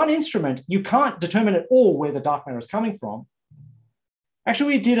 with one instrument, you can't determine at all where the dark matter is coming from.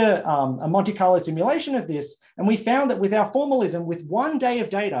 Actually, we did a Monte Carlo simulation of this, and we found that with our formalism, with 1 day of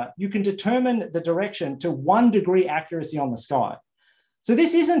data, you can determine the direction to 1 degree accuracy on the sky. So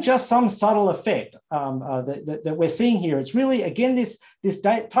this isn't just some subtle effect that we're seeing here. It's really, again, this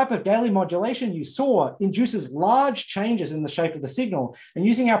type of daily modulation you saw induces large changes in the shape of the signal. And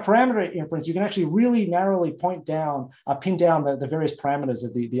using our parameter inference, you can actually really narrowly pin down the various parameters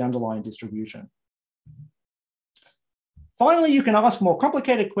of the underlying distribution. Finally, you can ask more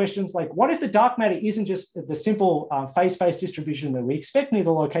complicated questions like, what if the dark matter isn't just the simple phase space distribution that we expect near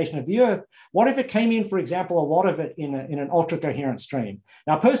the location of the Earth? What if it came in, for example, a lot of it in an ultra-coherent stream?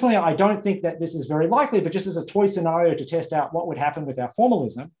 Now, personally, I don't think that this is very likely, but just as a toy scenario to test out what would happen with our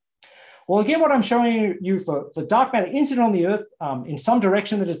formalism. Well, again, what I'm showing you for dark matter incident on the Earth in some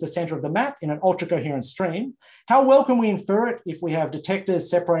direction that is the center of the map in an ultra-coherent stream, how well can we infer it if we have detectors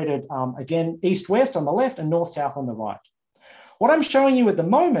separated, again, east-west on the left and north-south on the right? What I'm showing you at the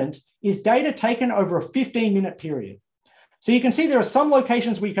moment is data taken over a 15-minute period. So you can see there are some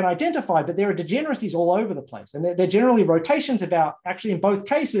locations where you can identify, but there are degeneracies all over the place. And they're generally rotations about, actually in both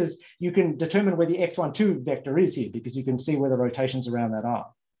cases, you can determine where the x12 vector is here because you can see where the rotations around that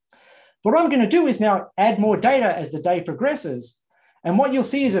are. But what I'm going to do is now add more data as the day progresses. And what you'll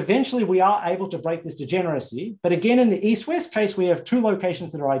see is eventually we are able to break this degeneracy. But again, in the east-west case, we have 2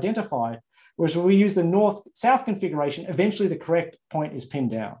 locations that are identified. Whereas when we use the north-south configuration, eventually the correct point is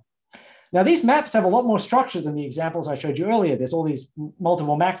pinned down. Now, these maps have a lot more structure than the examples I showed you earlier. There's all these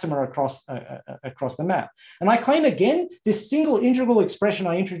multiple maxima across the map. And I claim again, this single integral expression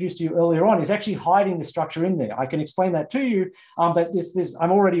I introduced to you earlier on is actually hiding the structure in there. I can explain that to you, but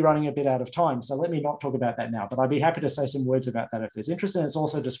I'm already running a bit out of time. So let me not talk about that now, but I'd be happy to say some words about that if there's interest. And it's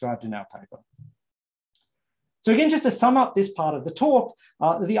also described in our paper. So again, just to sum up this part of the talk,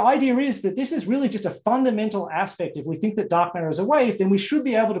 the idea is that this is really just a fundamental aspect. If we think that dark matter is a wave, then we should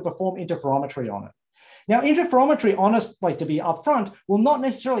be able to perform interferometry on it. Now, interferometry on us, like to be upfront, will not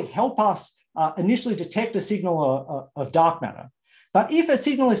necessarily help us initially detect a signal of dark matter. But if a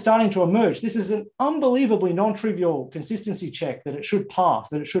signal is starting to emerge, this is an unbelievably non-trivial consistency check that it should pass,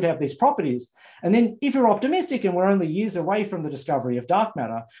 that it should have these properties. And then if you're optimistic and we're only years away from the discovery of dark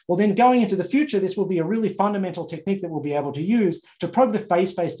matter, well, then going into the future, this will be a really fundamental technique that we'll be able to use to probe the phase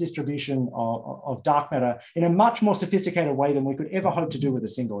space distribution of dark matter in a much more sophisticated way than we could ever hope to do with a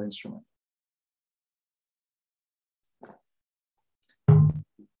single instrument.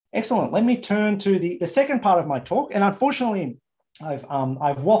 Excellent. Let me turn to the second part of my talk. And unfortunately, I've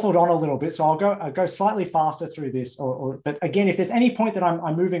waffled on a little bit, so I'll go slightly faster through this. But again, if there's any point that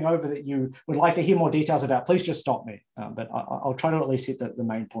I'm moving over that you would like to hear more details about, please just stop me. But I'll try to at least hit the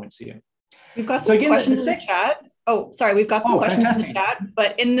main points here. We've got some questions in the chat. Oh, sorry, we've got some questions in the chat.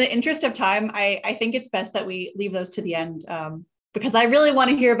 But in the interest of time, I think it's best that we leave those to the end because I really want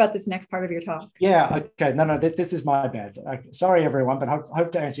to hear about this next part of your talk. Yeah. Okay. No. This is my bad. Sorry, everyone, but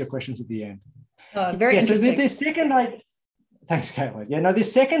hope to answer your questions at the end. Very interesting. So this second Thanks, Caitlin. Yeah, no,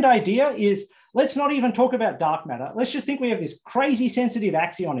 this second idea is, let's not even talk about dark matter. Let's just think we have this crazy sensitive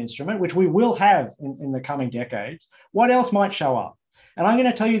axion instrument, which we will have in the coming decades. What else might show up? And I'm going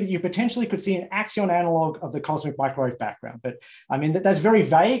to tell you that you potentially could see an axion analog of the cosmic microwave background. But I mean, that's very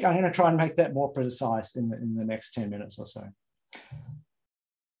vague. I'm going to try and make that more precise in the next 10 minutes or so.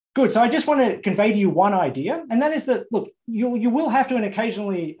 Good. So I just want to convey to you one idea, and that is that, look, you will have to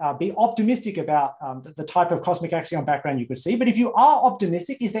occasionally be optimistic about the type of cosmic axion background you could see. But if you are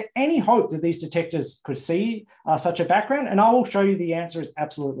optimistic, is there any hope that these detectors could see such a background? And I will show you the answer is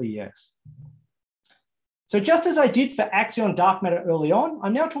absolutely yes. So just as I did for axion dark matter early on,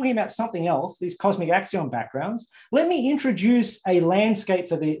 I'm now talking about something else, these cosmic axion backgrounds. Let me introduce a landscape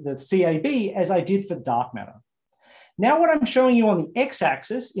for the CAB as I did for dark matter. Now what I'm showing you on the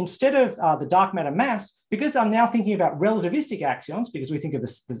x-axis, instead of the dark matter mass, because I'm now thinking about relativistic axions, because we think of the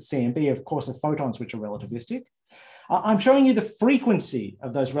CMB, of course, of photons, which are relativistic, I'm showing you the frequency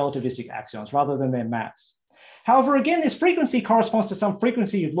of those relativistic axions rather than their mass. However, again, this frequency corresponds to some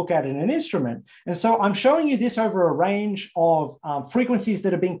frequency you'd look at in an instrument. And so I'm showing you this over a range of frequencies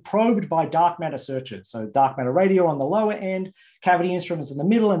that are being probed by dark matter searchers. So dark matter radio on the lower end, cavity instruments in the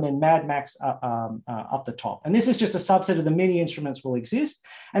middle, and then MADMAX up the top. And this is just a subset of the many instruments will exist.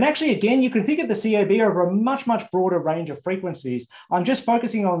 And actually, again, you can think of the CAB over a much, much broader range of frequencies. I'm just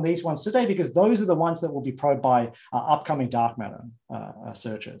focusing on these ones today because those are the ones that will be probed by upcoming dark matter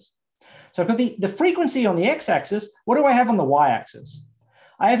searchers. So for the frequency on the x-axis, what do I have on the y-axis?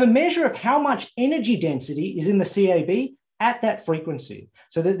 I have a measure of how much energy density is in the CAB at that frequency.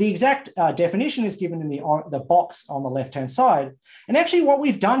 So that the exact definition is given in the box on the left-hand side. And actually what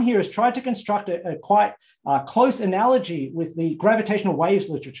we've done here is tried to construct a quite close analogy with the gravitational waves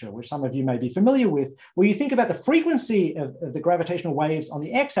literature, which some of you may be familiar with, where you think about the frequency of the gravitational waves on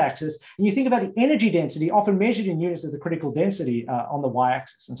the x-axis, and you think about the energy density, often measured in units of the critical density on the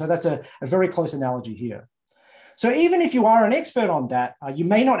y-axis. And so that's a very close analogy here. So even if you are an expert on that, you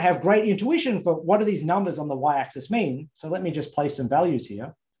may not have great intuition for what do these numbers on the y-axis mean. So let me just place some values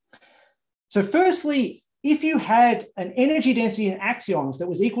here. So firstly, if you had an energy density in axions that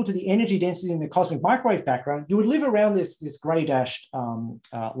was equal to the energy density in the cosmic microwave background, you would live around this gray dashed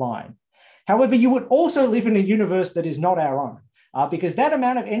line. However, you would also live in a universe that is not our own. Because that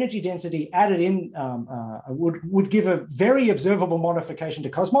amount of energy density added in would give a very observable modification to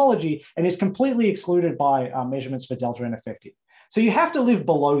cosmology and is completely excluded by measurements for delta N effective. So you have to live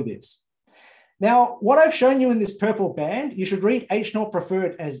below this. Now, what I've shown you in this purple band, you should read H0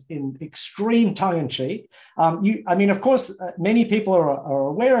 preferred as in extreme tongue-in-cheek. I mean, of course, many people are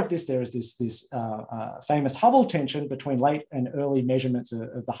aware of this. There is this famous Hubble tension between late and early measurements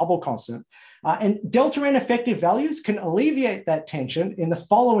of the Hubble constant. And delta N effective values can alleviate that tension in the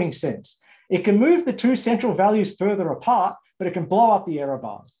following sense. It can move the two central values further apart, but it can blow up the error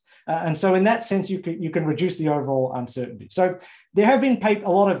bars. And so in that sense, you can reduce the overall uncertainty. So there have been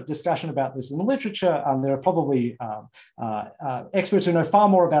a lot of discussion about this in the literature. There are probably experts who know far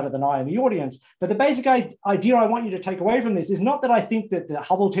more about it than I in the audience. But the basic idea I want you to take away from this is not that I think that the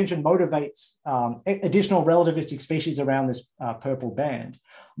Hubble tension motivates additional relativistic species around this purple band,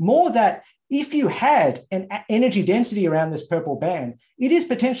 more that if you had an energy density around this purple band, it is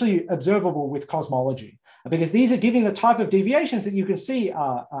potentially observable with cosmology, because these are giving the type of deviations that you can see,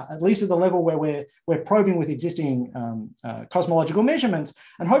 at least at the level where we're probing with existing cosmological measurements.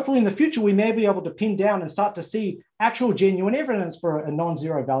 And hopefully in the future, we may be able to pin down and start to see actual genuine evidence for a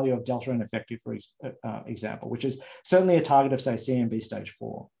non-zero value of delta N effective, for example, which is certainly a target of, say, CMB stage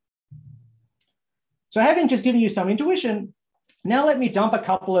 4. So having just given you some intuition, now let me dump a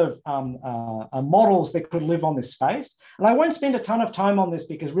couple of models that could live on this space. And I won't spend a ton of time on this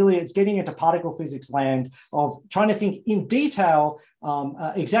because really it's getting into particle physics land of trying to think in detail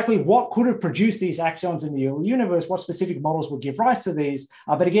exactly what could have produced these axions in the early universe, what specific models would give rise to these.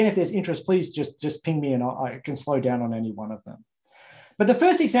 But again, if there's interest, please just ping me and I can slow down on any one of them. But the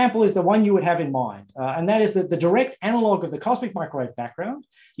first example is the one you would have in mind, and that is the direct analog of the cosmic microwave background.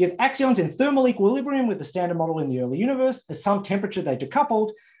 You have axions in thermal equilibrium with the standard model in the early universe. At some temperature, they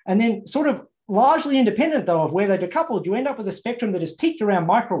decoupled, and then sort of largely independent, though, of where they decoupled, you end up with a spectrum that is peaked around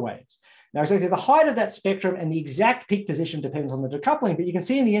microwaves. Now, exactly the height of that spectrum and the exact peak position depends on the decoupling, but you can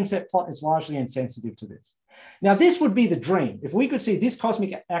see in the inset plot, it's largely insensitive to this. Now, this would be the dream. If we could see this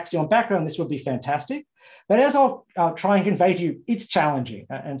cosmic axion background, this would be fantastic. But as I'll try and convey to you, it's challenging.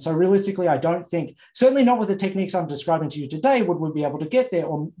 And so realistically, I don't think, certainly not with the techniques I'm describing to you today, would we be able to get there,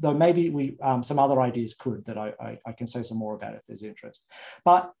 or though maybe some other ideas could that I can say some more about if there's interest.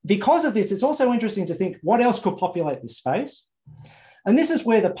 But because of this, it's also interesting to think what else could populate this space. And this is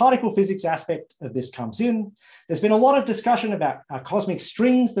where the particle physics aspect of this comes in. There's been a lot of discussion about cosmic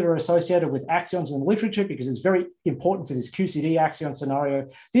strings that are associated with axions in the literature because it's very important for this QCD axion scenario.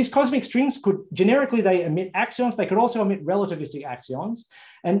 These cosmic strings could, generically, they emit axions. They could also emit relativistic axions.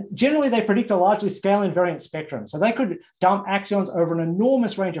 And generally, they predict a largely scale invariant spectrum. So they could dump axions over an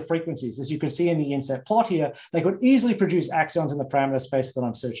enormous range of frequencies. As you can see in the inset plot here, they could easily produce axions in the parameter space that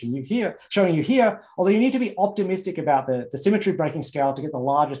I'm showing you here, although you need to be optimistic about the symmetry breaking scale to get the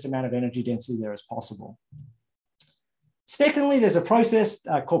largest amount of energy density there as possible. Secondly, there's a process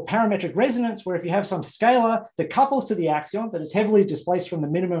called parametric resonance, where if you have some scalar that couples to the axion that is heavily displaced from the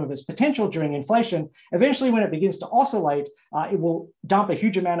minimum of its potential during inflation, eventually when it begins to oscillate, it will dump a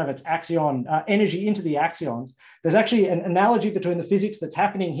huge amount of its axion energy into the axions. There's actually an analogy between the physics that's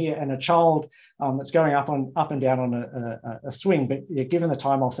happening here and a child that's going up and down on a swing, but given the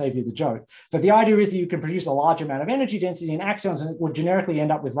time, I'll save you the joke. But the idea is that you can produce a large amount of energy density in axions, and it would generically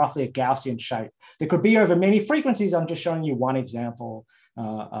end up with roughly a Gaussian shape. That could be over many frequencies. I'm just showing you one example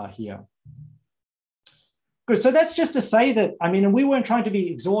here. Good, so that's just to say that, I mean, and we weren't trying to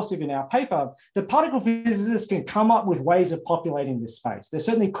be exhaustive in our paper, the particle physicists can come up with ways of populating this space. There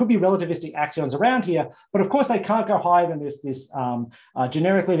certainly could be relativistic axions around here, but of course they can't go higher than this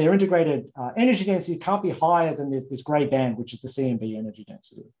generically, their integrated energy density can't be higher than this gray band, which is the CMB energy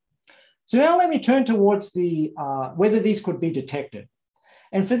density. So now let me turn towards the whether these could be detected.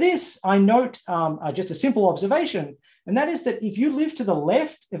 And for this, I note just a simple observation, and that is that if you live to the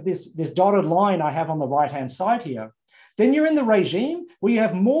left of this dotted line I have on the right-hand side here, then you're in the regime where you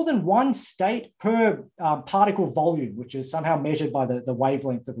have more than one state per particle volume, which is somehow measured by the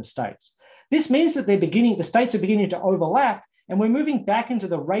wavelength of the states. This means that the states are beginning to overlap, and we're moving back into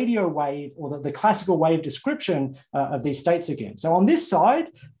the radio wave or the classical wave description of these states again. So on this side,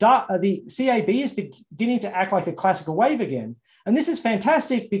 the CAB is beginning to act like a classical wave again. And this is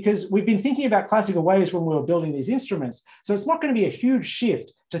fantastic because we've been thinking about classical waves when we were building these instruments. So it's not going to be a huge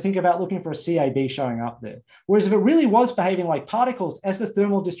shift to think about looking for a CAB showing up there. Whereas if it really was behaving like particles, as the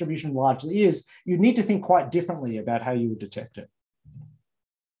thermal distribution largely is, you'd need to think quite differently about how you would detect it.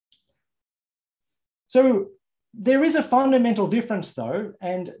 So there is a fundamental difference, though,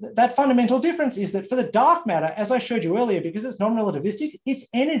 and that fundamental difference is that for the dark matter, as I showed you earlier, because it's non-relativistic, its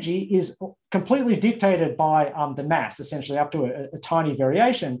energy is completely dictated by the mass, essentially up to a tiny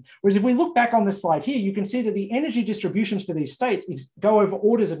variation. Whereas if we look back on this slide here, you can see that the energy distributions for these states go over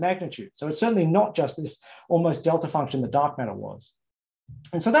orders of magnitude. So it's certainly not just this almost delta function the dark matter was.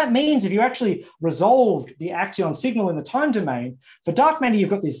 And so that means if you actually resolved the axion signal in the time domain, for dark matter, you've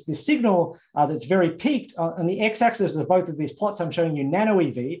got this signal that's very peaked. On the x-axis of both of these plots, I'm showing you nano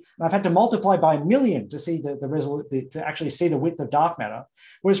EV, and I've had to multiply by 1,000,000 to see to actually see the width of dark matter.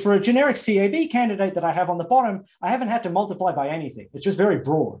 Whereas for a generic CAB candidate that I have on the bottom, I haven't had to multiply by anything. It's just very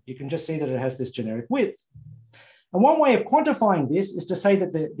broad. You can just see that it has this generic width. And one way of quantifying this is to say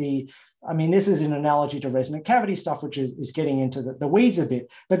that this is an analogy to resonant cavity stuff, which is getting into the weeds a bit.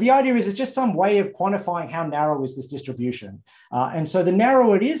 But the idea is it's just some way of quantifying how narrow is this distribution. And so the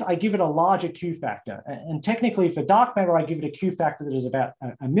narrower it is, I give it a larger Q factor. And technically for dark matter, I give it a Q factor that is about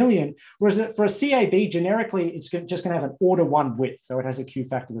a million, whereas for a CAB, generically, it's just going to have an order 1 width. So it has a Q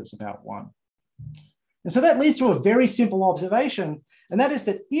factor that's about 1. And so that leads to a very simple observation, and that is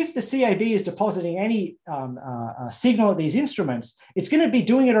that if the CAB is depositing any signal at these instruments, it's going to be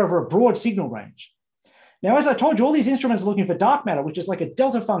doing it over a broad signal range. Now, as I told you, all these instruments are looking for dark matter, which is like a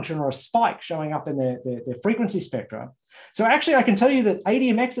delta function or a spike showing up in their frequency spectra. So actually, I can tell you that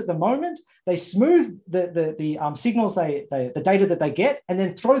ADMX at the moment, they smooth the signals, the data that they get, and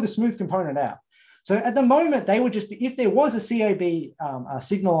then throw the smooth component out. So at the moment, they would just be, if there was a CAB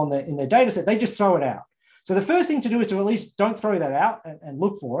signal in their data set, they just throw it out. So the first thing to do is to at least don't throw that out and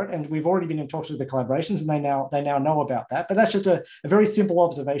look for it. And we've already been in talks with the collaborations, and they now know about that. But that's just a very simple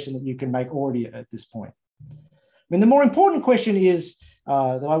observation that you can make already at this point. I mean, the more important question is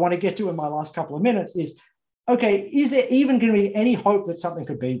that I want to get to in my last couple of minutes is, okay, is there even going to be any hope that something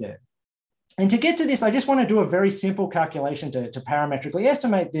could be there? And to get to this, I just want to do a very simple calculation to parametrically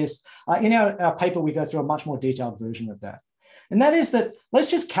estimate this. In our paper, we go through a much more detailed version of that. And that is that let's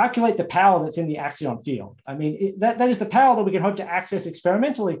just calculate the power that's in the axion field. I mean, that is the power that we can hope to access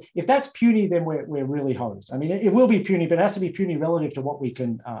experimentally. If that's puny, then we're really hosed. I mean, it will be puny, but it has to be puny relative to what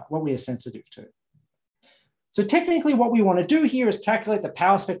we are sensitive to. So technically what we want to do here is calculate the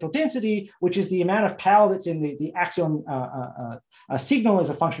power spectral density, which is the amount of power that's in the axion signal as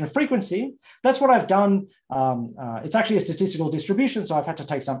a function of frequency. That's what I've done. It's actually a statistical distribution, so I've had to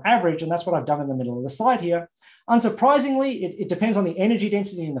take some average, and that's what I've done in the middle of the slide here. Unsurprisingly, it depends on the energy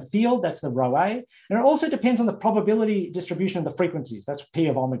density in the field, that's the rho A, and it also depends on the probability distribution of the frequencies, that's P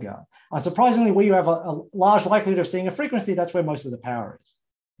of omega. Unsurprisingly, where you have a large likelihood of seeing a frequency, that's where most of the power is.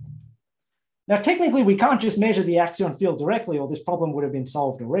 Now, technically, we can't just measure the axion field directly, or this problem would have been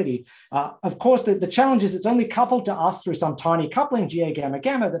solved already. Of course, the challenge is it's only coupled to us through some tiny coupling, GA gamma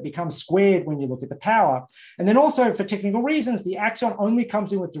gamma, that becomes squared when you look at the power. And then also, for technical reasons, the axion only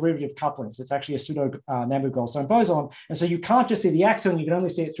comes in with derivative couplings. It's actually a pseudo Nambu-Goldstone boson. And so you can't just see the axion, you can only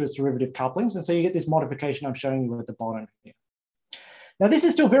see it through its derivative couplings. And so you get this modification I'm showing you at the bottom here. Now, this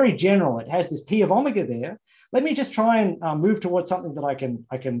is still very general. It has this P of omega there. Let me just try and move towards something that I can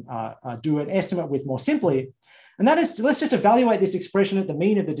do an estimate with more simply. And that is, let's just evaluate this expression at the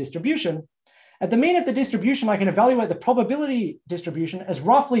mean of the distribution. At the mean of the distribution, I can evaluate the probability distribution as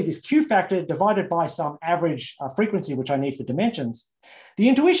roughly this Q factor divided by some average frequency, which I need for dimensions. The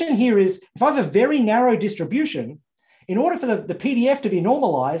intuition here is if I have a very narrow distribution, in order for the PDF to be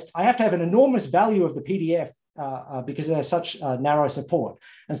normalized, I have to have an enormous value of the PDF because it has such narrow support.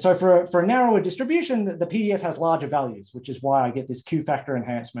 And so for a narrower distribution, the PDF has larger values, which is why I get this Q factor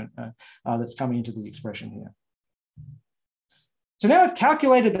enhancement that's coming into the expression here. So now I've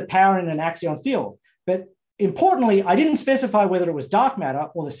calculated the power in an axion field, but importantly, I didn't specify whether it was dark matter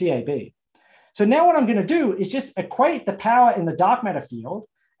or the CAB. So now what I'm going to do is just equate the power in the dark matter field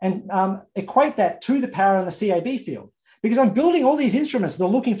and equate that to the power in the CAB field. Because I'm building all these instruments that are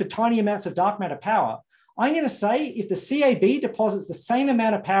looking for tiny amounts of dark matter power, I'm going to say if the CAB deposits the same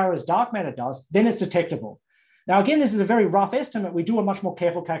amount of power as dark matter does, then it's detectable. Now, again, this is a very rough estimate. We do a much more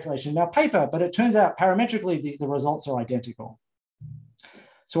careful calculation in our paper, but it turns out parametrically, the results are identical.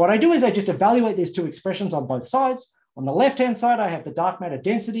 So what I do is I just evaluate these two expressions on both sides. On the left-hand side, I have the dark matter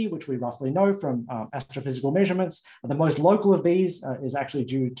density, which we roughly know from astrophysical measurements. The most local of these is actually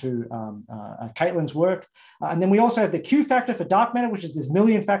due to Caitlin's work. And then we also have the Q factor for dark matter, which is this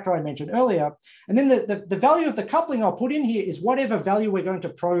million factor I mentioned earlier. And then the value of the coupling I'll put in here is whatever value we're going to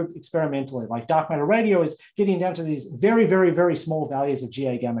probe experimentally. Like dark matter radio is getting down to these very, very, very small values of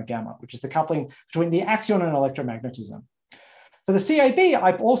GA gamma gamma, which is the coupling between the axion and electromagnetism. For the CAB,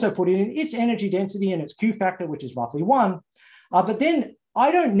 I've also put in its energy density and its Q factor, which is roughly 1. But then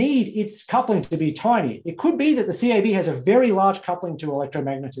I don't need its coupling to be tiny. It could be that the CAB has a very large coupling to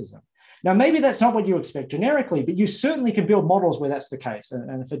electromagnetism. Now, maybe that's not what you expect generically, but you certainly can build models where that's the case.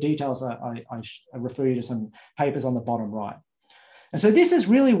 And for details, I refer you to some papers on the bottom right. And so this is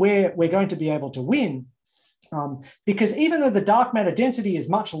really where we're going to be able to win. Because even though the dark matter density is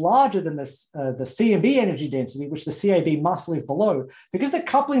much larger than the CMB energy density, which the CAB must live below, because the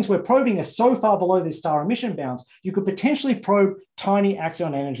couplings we're probing are so far below these star emission bounds, you could potentially probe tiny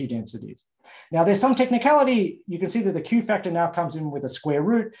axion energy densities. Now, there's some technicality. You can see that the Q factor now comes in with a square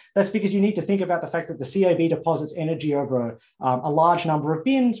root. That's because you need to think about the fact that the CAB deposits energy over a large number of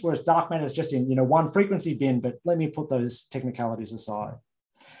bins, whereas dark matter is just in one frequency bin. But let me put those technicalities aside.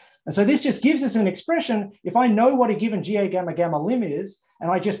 And so this just gives us an expression. If I know what a given GA gamma gamma lim is, and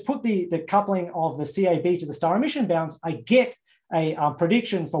I just put the coupling of the CAB to the star emission bounds, I get a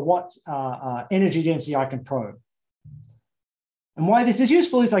prediction for what energy density I can probe. And why this is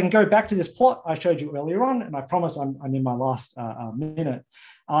useful is I can go back to this plot I showed you earlier on, and I promise I'm in my last minute,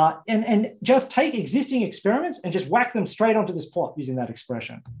 and just take existing experiments and just whack them straight onto this plot using that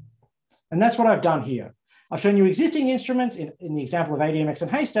expression. And that's what I've done here. I've shown you existing instruments in the example of ADMX and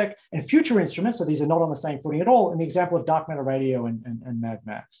Haystack, and future instruments, so these are not on the same footing at all, in the example of dark matter radio and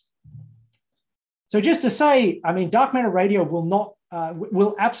MAD-MAX. So just to say, I mean, dark matter radio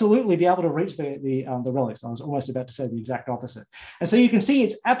will absolutely be able to reach the relics. I was almost about to say the exact opposite. And so you can see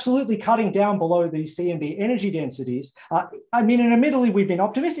it's absolutely cutting down below the CMB energy densities. I mean, and admittedly, we've been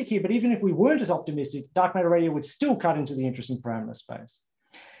optimistic here, but even if we weren't as optimistic, dark matter radio would still cut into the interesting parameter space.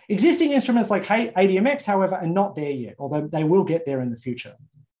 Existing instruments like ADMX, however, are not there yet, although they will get there in the future.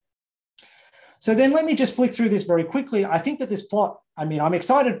 So then let me just flick through this very quickly. I think that this plot, I mean, I'm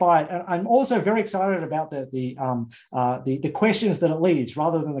excited by it. And I'm also very excited about the questions that it leads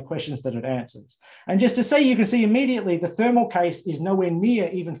rather than the questions that it answers. And just to say, you can see immediately the thermal case is nowhere near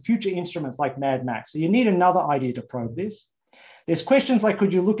even future instruments like MAD-MAX. So you need another idea to probe this. There's questions like,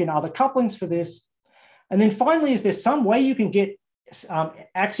 could you look in other couplings for this? And then finally, is there some way you can get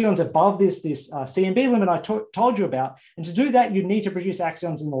axions above this CMB limit I told you about? And to do that, you need to produce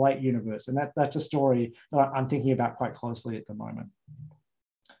axions in the late universe. And that's a story that I'm thinking about quite closely at the moment.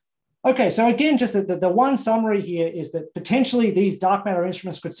 Okay, so again, just the one summary here is that potentially these dark matter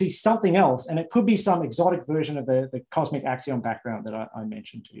instruments could see something else, and it could be some exotic version of the cosmic axion background that I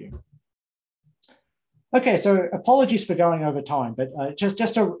mentioned to you. Okay, so apologies for going over time, but just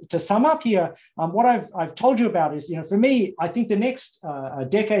to sum up here, what I've told you about is, for me, I think the next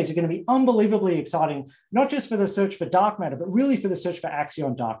decades are going to be unbelievably exciting, not just for the search for dark matter, but really for the search for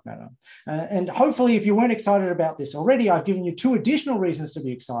axion dark matter. And hopefully, if you weren't excited about this already, I've given you two additional reasons to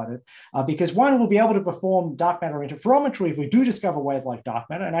be excited, because one, we'll be able to perform dark matter interferometry if we do discover wave-like dark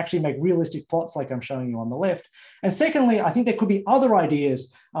matter and actually make realistic plots like I'm showing you on the left. And secondly, I think there could be other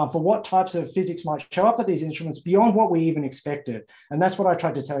ideas for what types of physics might show up at these instruments beyond what we even expected. And that's what I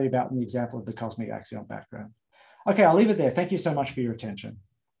tried to tell you about in the example of the cosmic axion background. Okay, I'll leave it there. Thank you so much for your attention.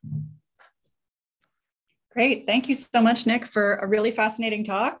 Great. Thank you so much, Nick, for a really fascinating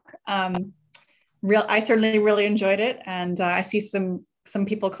talk. I certainly really enjoyed it. And I see some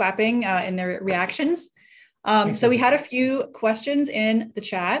people clapping in their reactions. So we had a few questions in the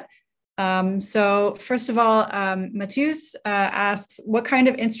chat. So first of all, Matheus asks, what kind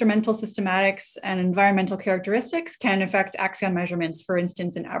of instrumental systematics and environmental characteristics can affect axion measurements, for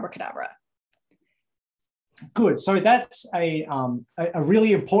instance, in Abracadabra? Good. So that's a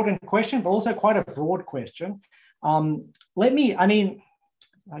really important question, but also quite a broad question. I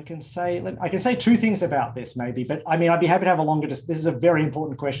can say two things about this maybe, but I mean, I'd be happy to have a longer, this is a very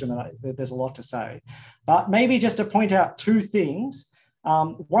important question that there's a lot to say, but maybe just to point out two things.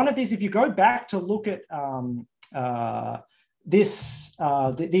 One of these, if you go back to look at the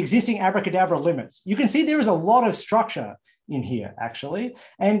existing Abracadabra limits, you can see there is a lot of structure in here, actually.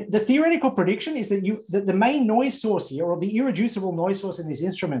 And the theoretical prediction is that the main noise source here, or the irreducible noise source in these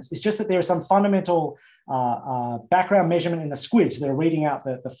instruments, is just that there is some fundamental background measurement in the squids that are reading out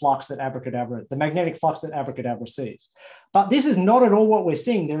the flux that Abracadabra, the magnetic flux that Abracadabra sees. But this is not at all what we're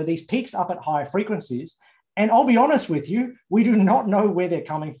seeing. There are these peaks up at higher frequencies. And I'll be honest with you, we do not know where they're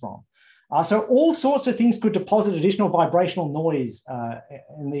coming from. So all sorts of things could deposit additional vibrational noise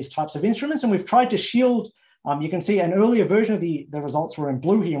in these types of instruments. And we've tried to shield, you can see an earlier version of the results were in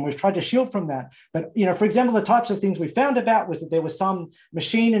blue here, and we've tried to shield from that. But, for example, the types of things we found about was that there was some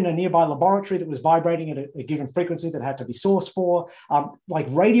machine in a nearby laboratory that was vibrating at a given frequency that had to be sourced for. Like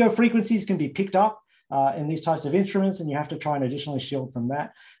radio frequencies can be picked up in these types of instruments, and you have to try and additionally shield from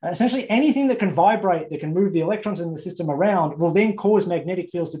that. Essentially, anything that can vibrate, that can move the electrons in the system around, will then cause magnetic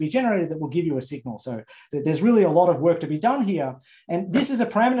fields to be generated that will give you a signal. So there's really a lot of work to be done here. And this is a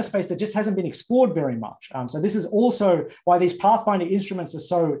parameter space that just hasn't been explored very much. So this is also why these pathfinder instruments are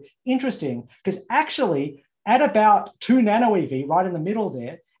so interesting, because actually, at about 2 nano EV, right in the middle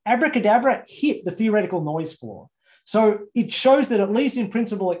there, Abracadabra hit the theoretical noise floor. So it shows that at least in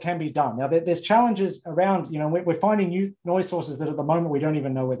principle, it can be done. Now, there's challenges around, we're finding new noise sources that at the moment we don't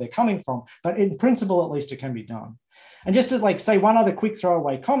even know where they're coming from, but in principle, at least it can be done. And just to say one other quick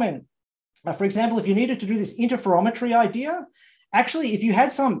throwaway comment, for example, if you needed to do this interferometry idea, actually, if you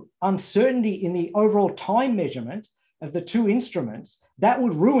had some uncertainty in the overall time measurement of the two instruments, that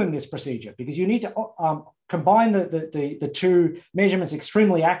would ruin this procedure because you need to combine the two measurements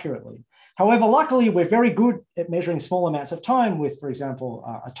extremely accurately. However, luckily, we're very good at measuring small amounts of time with, for example,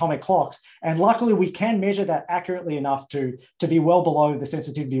 atomic clocks. And luckily, we can measure that accurately enough to be well below the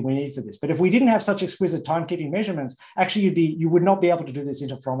sensitivity we need for this. But if we didn't have such exquisite timekeeping measurements, actually, you would not be able to do this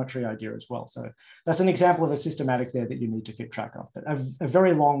interferometry idea as well. So that's an example of a systematic there that you need to keep track of. But a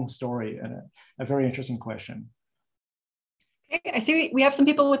very long story and a very interesting question. Okay, I see we have some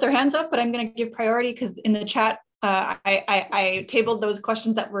people with their hands up, but I'm going to give priority because in the chat, I tabled those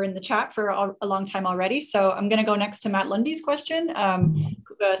questions that were in the chat for a long time already. So I'm going to go next to Matt Lundy's question.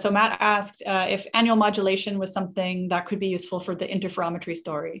 So Matt asked if annual modulation was something that could be useful for the interferometry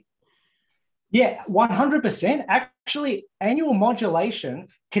story. Yeah, 100%. Actually, annual modulation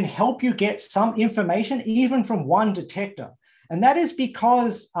can help you get some information even from one detector. And that is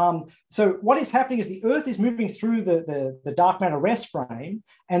because, so what is happening is the Earth is moving through the dark matter rest frame,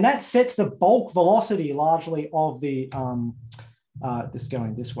 and that sets the bulk velocity largely of the, this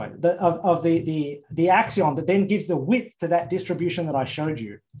going this way, of the axion that then gives the width to that distribution that I showed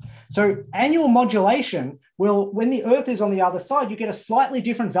you. So annual modulation will, when the Earth is on the other side, you get a slightly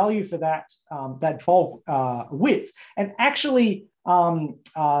different value for that, that bulk width. And actually,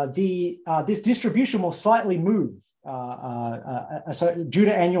 this distribution will slightly move. So due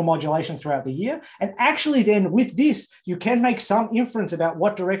to annual modulation throughout the year. And actually then with this, you can make some inference about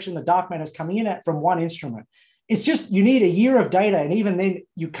what direction the dark matter is coming in at from one instrument. It's just, you need a year of data, and even then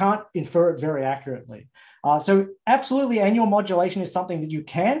you can't infer it very accurately. So absolutely annual modulation is something that you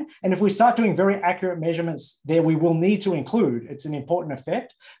can, and if we start doing very accurate measurements there, we will need to include. It's an important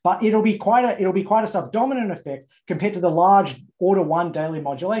effect, but it'll be quite a subdominant effect compared to the large order 1 daily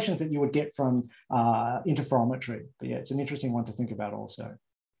modulations that you would get from interferometry. But yeah, it's an interesting one to think about also.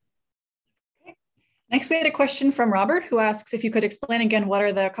 Okay. Next, we had a question from Robert, who asks if you could explain again what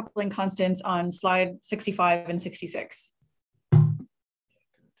are the coupling constants on slide 65 and 66.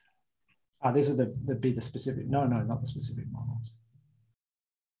 These are the specific, no, not the specific models.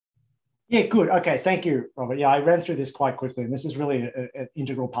 Yeah, good. Okay, thank you, Robert. Yeah, I ran through this quite quickly, and this is really an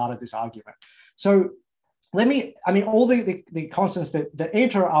integral part of this argument. So all the constants that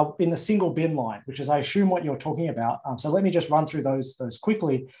enter are in the single bin line, which is, I assume, what you're talking about. So let me just run through those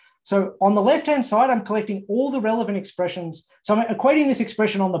quickly. So on the left-hand side, I'm collecting all the relevant expressions. So I'm equating this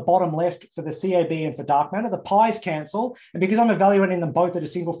expression on the bottom left for the CAB and for dark matter. The pi's cancel. And because I'm evaluating them both at a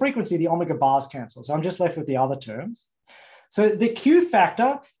single frequency, the omega bars cancel. So I'm just left with the other terms. So the Q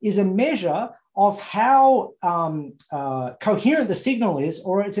factor is a measure of how coherent the signal is,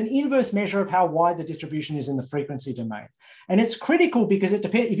 or it's an inverse measure of how wide the distribution is in the frequency domain. And it's critical because it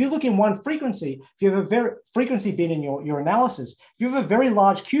depends. If you look in one frequency, if you have a very frequency bin in your analysis, if you have a very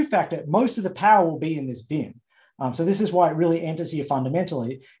large Q factor, most of the power will be in this bin. So this is why it really enters here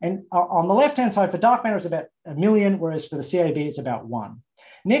fundamentally. And on the left-hand side, for dark matter, it's about 1 million, whereas for the CAB, it's about 1.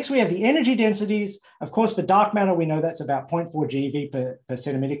 Next, we have the energy densities. Of course, for dark matter, we know that's about 0.4 GeV per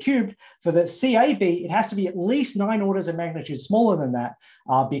centimeter cubed. For the CAB, it has to be at least 9 orders of magnitude smaller than that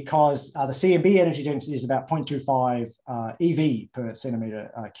because the CMB energy density is about 0.25 EV per centimeter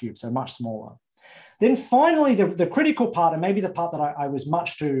cubed, so much smaller. Then finally, the critical part, and maybe the part that I was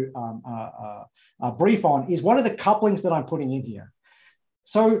much too brief on, is what are the couplings that I'm putting in here?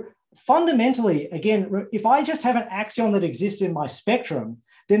 So fundamentally, again, if I just have an axion that exists in my spectrum,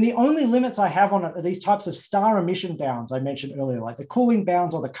 then the only limits I have on it are these types of star emission bounds I mentioned earlier, like the cooling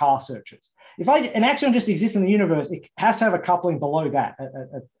bounds or the car searches. If an axion just exists in the universe, it has to have a coupling below that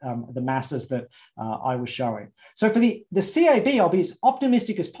at the masses that I was showing. So for the CAB, I'll be as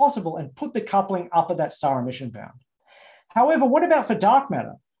optimistic as possible and put the coupling up at that star emission bound. However, what about for dark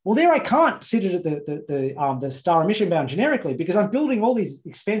matter? Well, there I can't sit it at the star emission bound generically because I'm building all these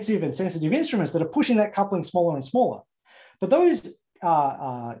expensive and sensitive instruments that are pushing that coupling smaller and smaller. But those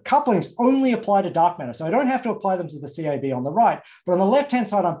couplings only apply to dark matter. So I don't have to apply them to the CAB on the right, but on the left-hand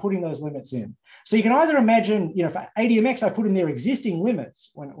side, I'm putting those limits in. So you can either imagine, for ADMX, I put in their existing limits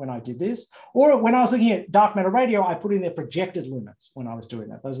when I did this, or when I was looking at dark matter radio, I put in their projected limits when I was doing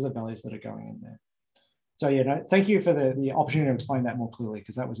that. Those are the values that are going in there. So yeah, thank you for the opportunity to explain that more clearly,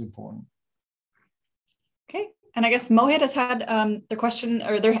 because that was important. Okay, and I guess Mohit has had the question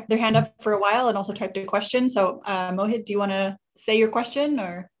or their hand up for a while and also typed a question. So Mohit, do you want to say your question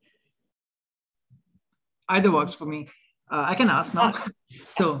or? Either works for me. I can ask now.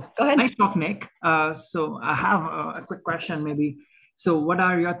 So go ahead. Nice talk, Nick. So I have a quick question maybe. So what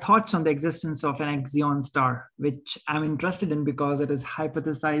are your thoughts on the existence of an axion star, which I'm interested in because it is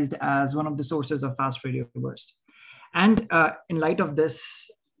hypothesized as one of the sources of fast radio burst? And in light of this,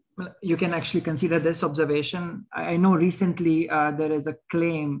 you can actually consider this observation. I know recently there is a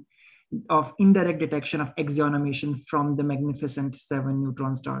claim of indirect detection of axion emission from the magnificent 7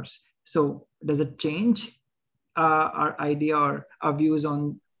 neutron stars. So does it change our idea or our views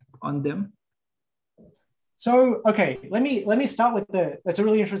on them? So, okay, let me start with that's a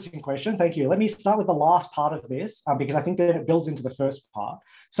really interesting question. Thank you. Let me start with the last part of this because I think that it builds into the first part.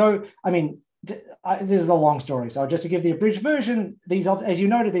 So, I mean, this is a long story. So just to give the abridged version, as you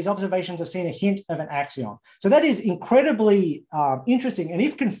noted, these observations have seen a hint of an axion. So that is incredibly interesting. And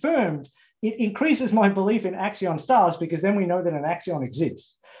if confirmed, it increases my belief in axion stars because then we know that an axion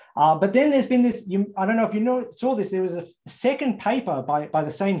exists. But then there's been this, I don't know if you saw this, there was a second paper by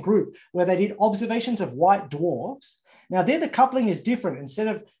the same group where they did observations of white dwarfs. Now there the coupling is different.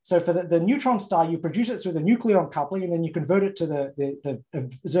 So for the neutron star, you produce it through the nucleon coupling and then you convert it to the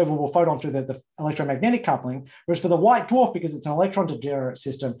observable photon through the electromagnetic coupling. Whereas for the white dwarf, because it's an electron degenerate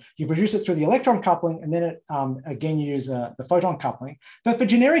system, you produce it through the electron coupling and then it again you use the photon coupling. But for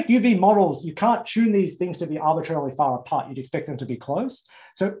generic UV models, you can't tune these things to be arbitrarily far apart. You'd expect them to be close.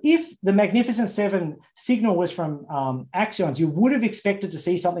 So if the Magnificent Seven signal was from axions, you would have expected to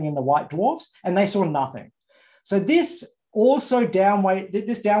see something in the white dwarfs, and they saw nothing. So this also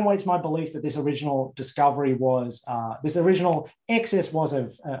downweights my belief that this original discovery was, this original excess was a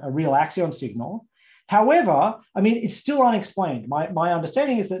real axion signal. However, I mean, it's still unexplained. My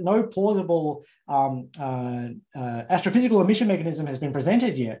understanding is that no plausible astrophysical emission mechanism has been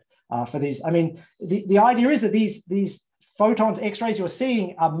presented yet for these. I mean, the idea is that these photons, X-rays you're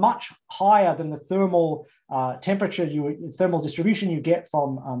seeing are much higher than the thermal temperature, thermal distribution you get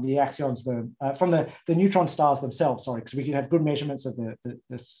from the axions, from the neutron stars themselves, sorry, because we can have good measurements of the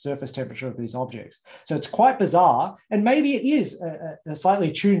surface temperature of these objects. So it's quite bizarre. And maybe it is a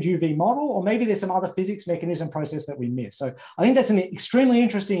slightly tuned UV model, or maybe there's some other physics mechanism process that we miss. So I think that's an extremely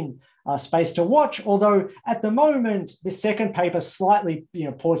interesting space to watch, although at the moment, this second paper slightly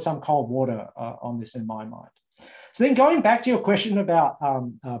poured some cold water on this in my mind. So then going back to your question about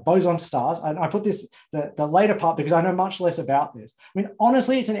boson stars, I put the later part because I know much less about this. I mean,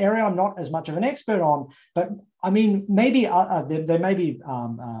 honestly, it's an area I'm not as much of an expert on, but I mean, maybe there may be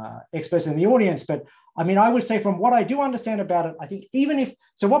experts in the audience, but I mean, I would say from what I do understand about it, I think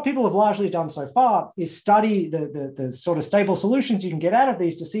so what people have largely done so far is study the sort of stable solutions you can get out of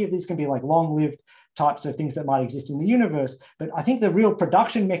these to see if these can be like long-lived types of things that might exist in the universe. But I think the real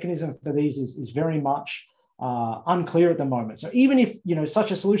production mechanism for these is very much unclear at the moment. So even if such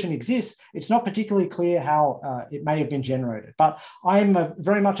a solution exists, it's not particularly clear how it may have been generated. But I'm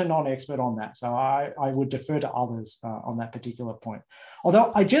very much a non-expert on that, so I would defer to others on that particular point.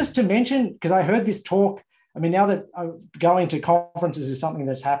 Although just to mention, because I heard this talk, I mean, now that going to conferences is something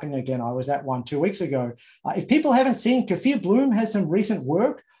that's happening again, I was at one 2 weeks ago. If people haven't seen, Kafir Bloom has some recent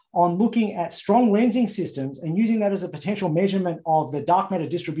work on looking at strong lensing systems and using that as a potential measurement of the dark matter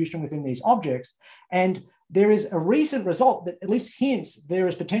distribution within these objects. And there is a recent result that at least hints there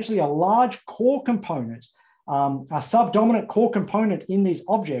is potentially a large core component, a subdominant core component in these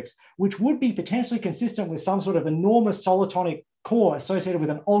objects, which would be potentially consistent with some sort of enormous solitonic core associated with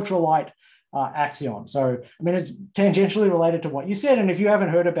an ultralight axion. So, I mean, it's tangentially related to what you said. And if you haven't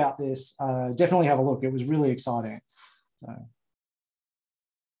heard about this, definitely have a look. It was really exciting. So.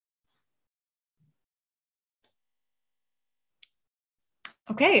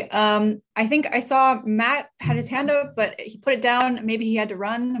 Okay, I think I saw Matt had his hand up, but he put it down. Maybe he had to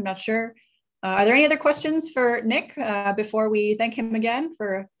run, I'm not sure. Are there any other questions for Nick before we thank him again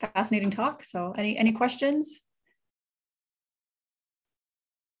for a fascinating talk? So any questions?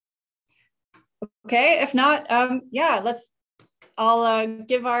 Okay, if not, yeah, I'll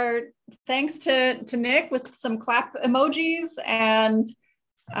give our thanks to Nick with some clap emojis. And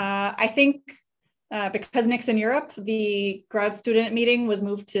I think because Nick's in Europe, the grad student meeting was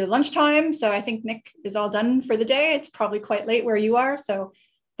moved to lunchtime. So I think Nick is all done for the day. It's probably quite late where you are. So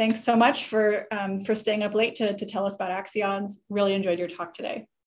thanks so much for staying up late to tell us about axions. Really enjoyed your talk today.